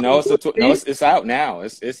going to be Actually, dropping? no, it's out now.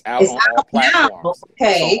 It's out It's on all out now. platforms. It's on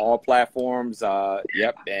Okay. all platforms.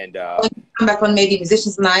 Yep. And Come back on maybe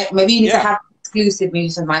musicians night. Maybe you need to yeah. have exclusive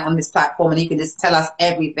musicians night on this platform, and you can just tell us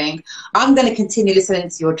everything. I'm going to continue listening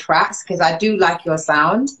to your tracks because I do like your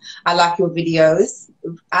sound. I like your videos.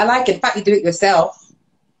 I like it. In fact, you do it yourself.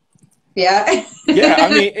 Yeah. Yeah,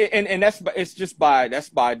 I mean, and that's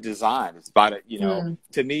by design. It's by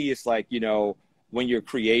to me, it's like, when you're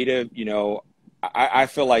creative, I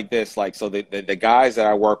feel like this, like, so the guys that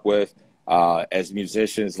I work with as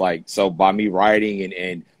musicians, like, so by me writing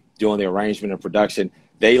and doing the arrangement and production,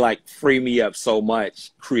 they like free me up so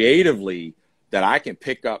much creatively that I can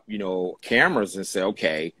pick up, cameras and say,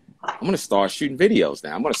 okay, I'm going to start shooting videos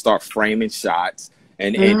now. I'm going to start framing shots.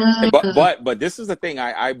 But this is the thing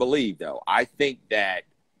I believe, though. I think that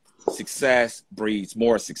success breeds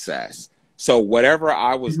more success. So whatever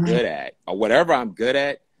I was good at or whatever I'm good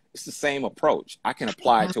at, it's the same approach. I can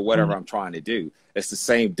apply it to whatever I'm trying to do. It's the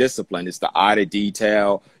same discipline. It's the eye to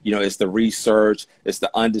detail. It's the research. It's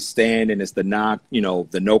the understanding. It's the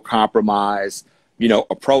the no compromise,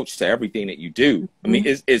 approach to everything that you do. I mean,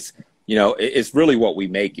 it's really what we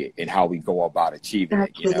make it and how we go about achieving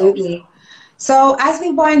it. Absolutely. So as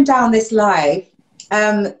we wind down this live,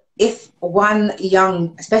 if one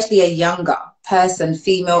especially a younger person,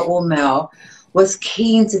 female or male, was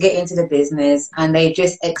keen to get into the business and they're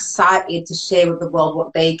just excited to share with the world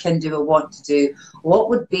what they can do or want to do, what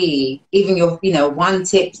would be even your, one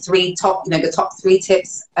tip, the top three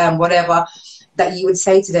tips, whatever, that you would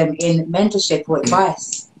say to them in mentorship or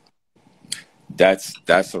advice?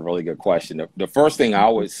 That's a really good question. The first thing I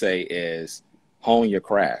would say is hone your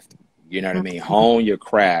craft. You know what I mean? Hone your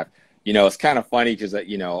craft. It's kind of funny because,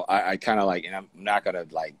 I kind of like, and I'm not going to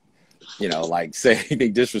say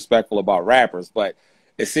anything disrespectful about rappers, but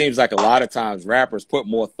it seems like a lot of times rappers put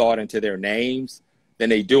more thought into their names than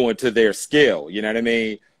they do into their skill. You know what I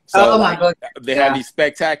mean? So Oh my God. they have these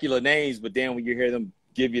spectacular names, but then when you hear them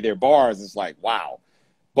give you their bars, it's like, wow.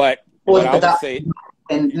 But Or what the I would say,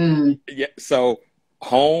 production. yeah, so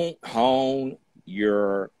hone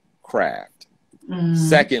your craft.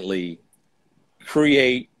 Secondly,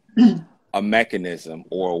 create a mechanism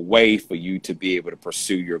or a way for you to be able to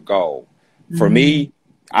pursue your goal. For me,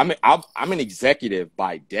 I'm an executive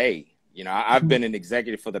by day. You know, I've been an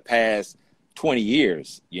executive for the past 20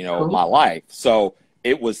 years, you know, of my life. So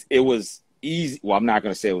it was easy. Well, I'm not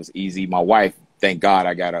going to say it was easy. My wife, thank God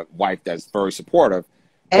I got a wife that's very supportive.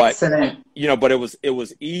 Excellent. But, you know, but it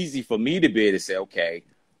was easy for me to be able to say, okay,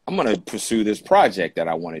 I'm going to pursue this project that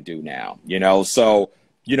I want to do now, you know? So,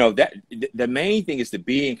 you know, that the main thing is to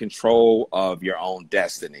be in control of your own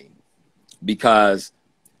destiny, because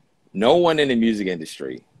no one in the music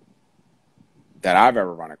industry that I've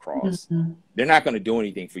ever run across, they're not going to do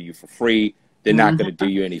anything for you for free. They're not going to do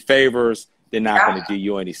you any favors. They're not going to do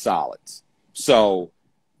you any solids. So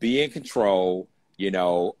be in control, you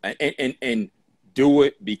know, and do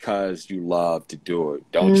it because you love to do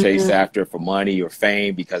it. Don't chase after it for money or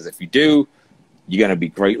fame, because if you do, you're going to be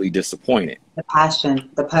greatly disappointed. The passion,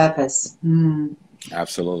 the purpose.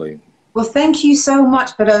 Absolutely. Well, thank you so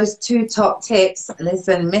much for those 2 top tips.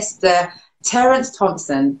 Listen, Mr. Terence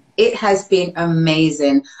Thompson, it has been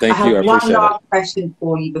amazing. Thank you. I have one appreciate last it. question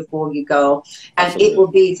for you before you go, and Absolutely. it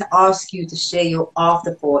will be to ask you to share your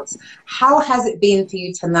afterthoughts. How has it been for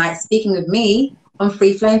you tonight speaking with me on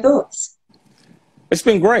Free Flame Thoughts? It's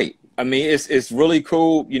been great. I mean, it's really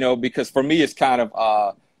cool, you know, because for me, it's kind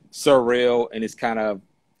of surreal, and it's kind of,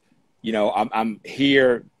 you know, I'm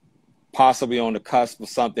here possibly on the cusp of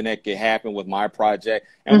something that could happen with my project,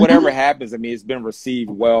 and whatever happens, I mean, it's been received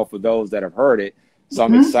well for those that have heard it. So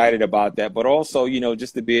I'm excited about that, but also, you know,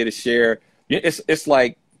 just to be able to share, it's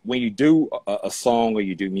like when you do a song or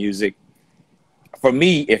you do music, for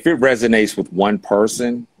me, if it resonates with one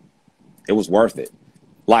person, it was worth it.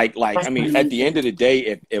 Like, I mean, at the end of the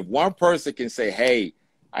day, if one person can say, hey,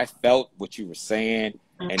 I felt what you were saying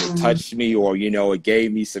and it touched me, or, you know, it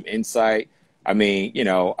gave me some insight. I mean, you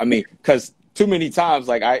know, because too many times,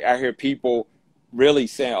 like I hear people really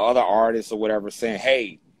saying, other artists or whatever, saying,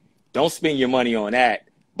 hey, don't spend your money on that.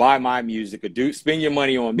 Buy my music, or spend your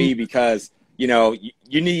money on me because, you know,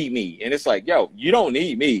 you need me. And it's like, yo, you don't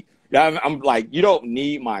need me. I'm like, you don't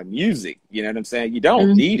need my music. You know what I'm saying? You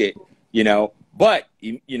don't need it, you know, but,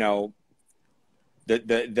 you know,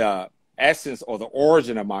 the essence or the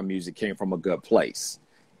origin of my music came from a good place,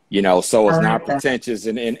 you know, so it's not pretentious.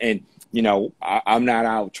 And you know, I'm not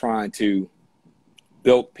out trying to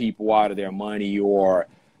bilk people out of their money, or,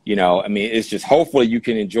 you know, I mean, it's just hopefully you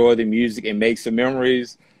can enjoy the music and make some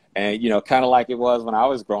memories. And, you know, kind of like it was when I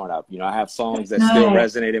was growing up, you know, I have songs that still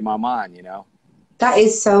resonate in my mind, you know. That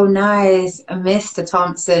is so nice, Mr.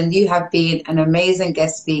 Thompson. You have been an amazing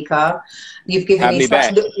guest speaker. You've given me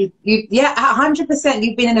such, yeah, 100%.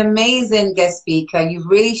 You've been an amazing guest speaker. You've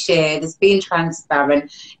really shared. It's been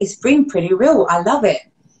transparent. It's been pretty real. I love it.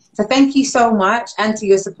 So thank you so much, and to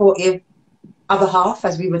your supportive other half,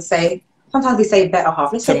 as we would say. Sometimes we say better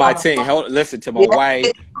half. Let's to say my team. Listen, to my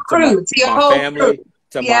wife, crew, to my family,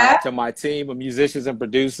 to my team of musicians and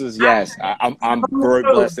producers. Yes, I'm very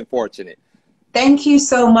blessed and fortunate. Thank you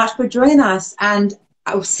so much for joining us, and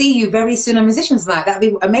I'll see you very soon on Musicians Night. That'd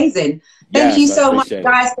be amazing. Thank you so much,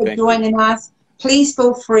 guys, for joining us. Please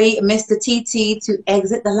feel free, Mr. TT, to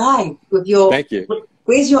exit the live with your. Thank you.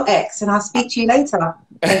 Where's your ex? And I'll speak to you later.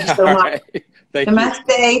 Thank you so much. Right. Thank Namaste.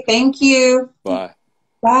 you. Thank you. Bye.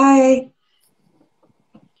 Bye.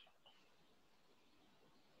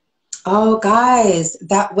 Oh, guys,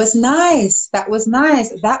 that was nice. That was nice.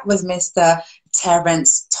 That was Mr.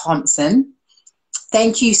 Terence Thompson.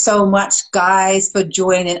 Thank you so much, guys, for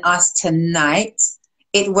joining us tonight.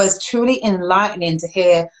 It was truly enlightening to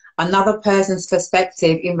hear another person's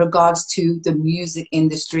perspective in regards to the music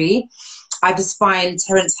industry. I just find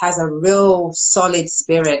Terence has a real solid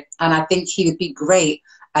spirit, and I think he would be great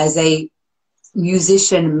as a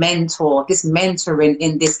musician mentor, this mentoring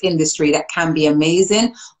in this industry that can be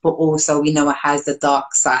amazing, but also, you know, it has the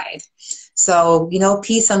dark side. So, you know,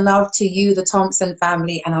 peace and love to you, the Thompson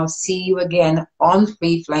family, and I'll see you again on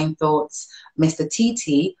Free Flame Thoughts, Mr.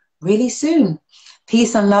 TT, really soon.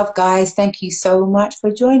 Peace and love, guys. Thank you so much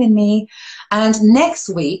for joining me. And next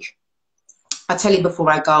week, I'll tell you before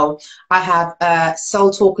I go, I have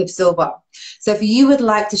Soul Talk with Silver. So if you would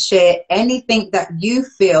like to share anything that you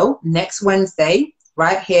feel next Wednesday,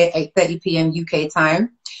 right here, 8:30 p.m. UK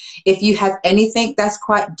time, if you have anything that's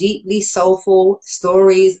quite deeply soulful,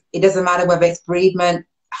 stories, it doesn't matter whether it's bereavement,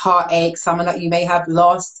 heartache, someone that you may have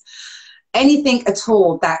lost, anything at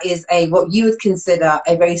all that is what you would consider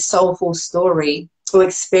a very soulful story, or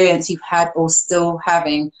experience you've had or still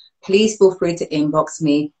having, please feel free to inbox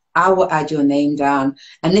me. I will add your name down.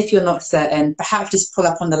 And if you're not certain, perhaps just pull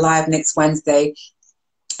up on the live next Wednesday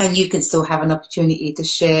and you can still have an opportunity to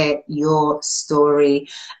share your story.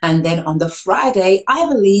 And then on the Friday, I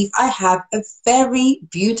believe I have a very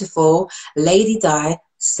beautiful Lady Di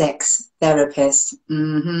sex therapist.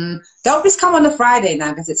 Don't just come on the Friday now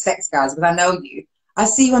because it's sex, guys, but I know you. I'll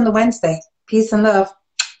see you on the Wednesday. Peace and love.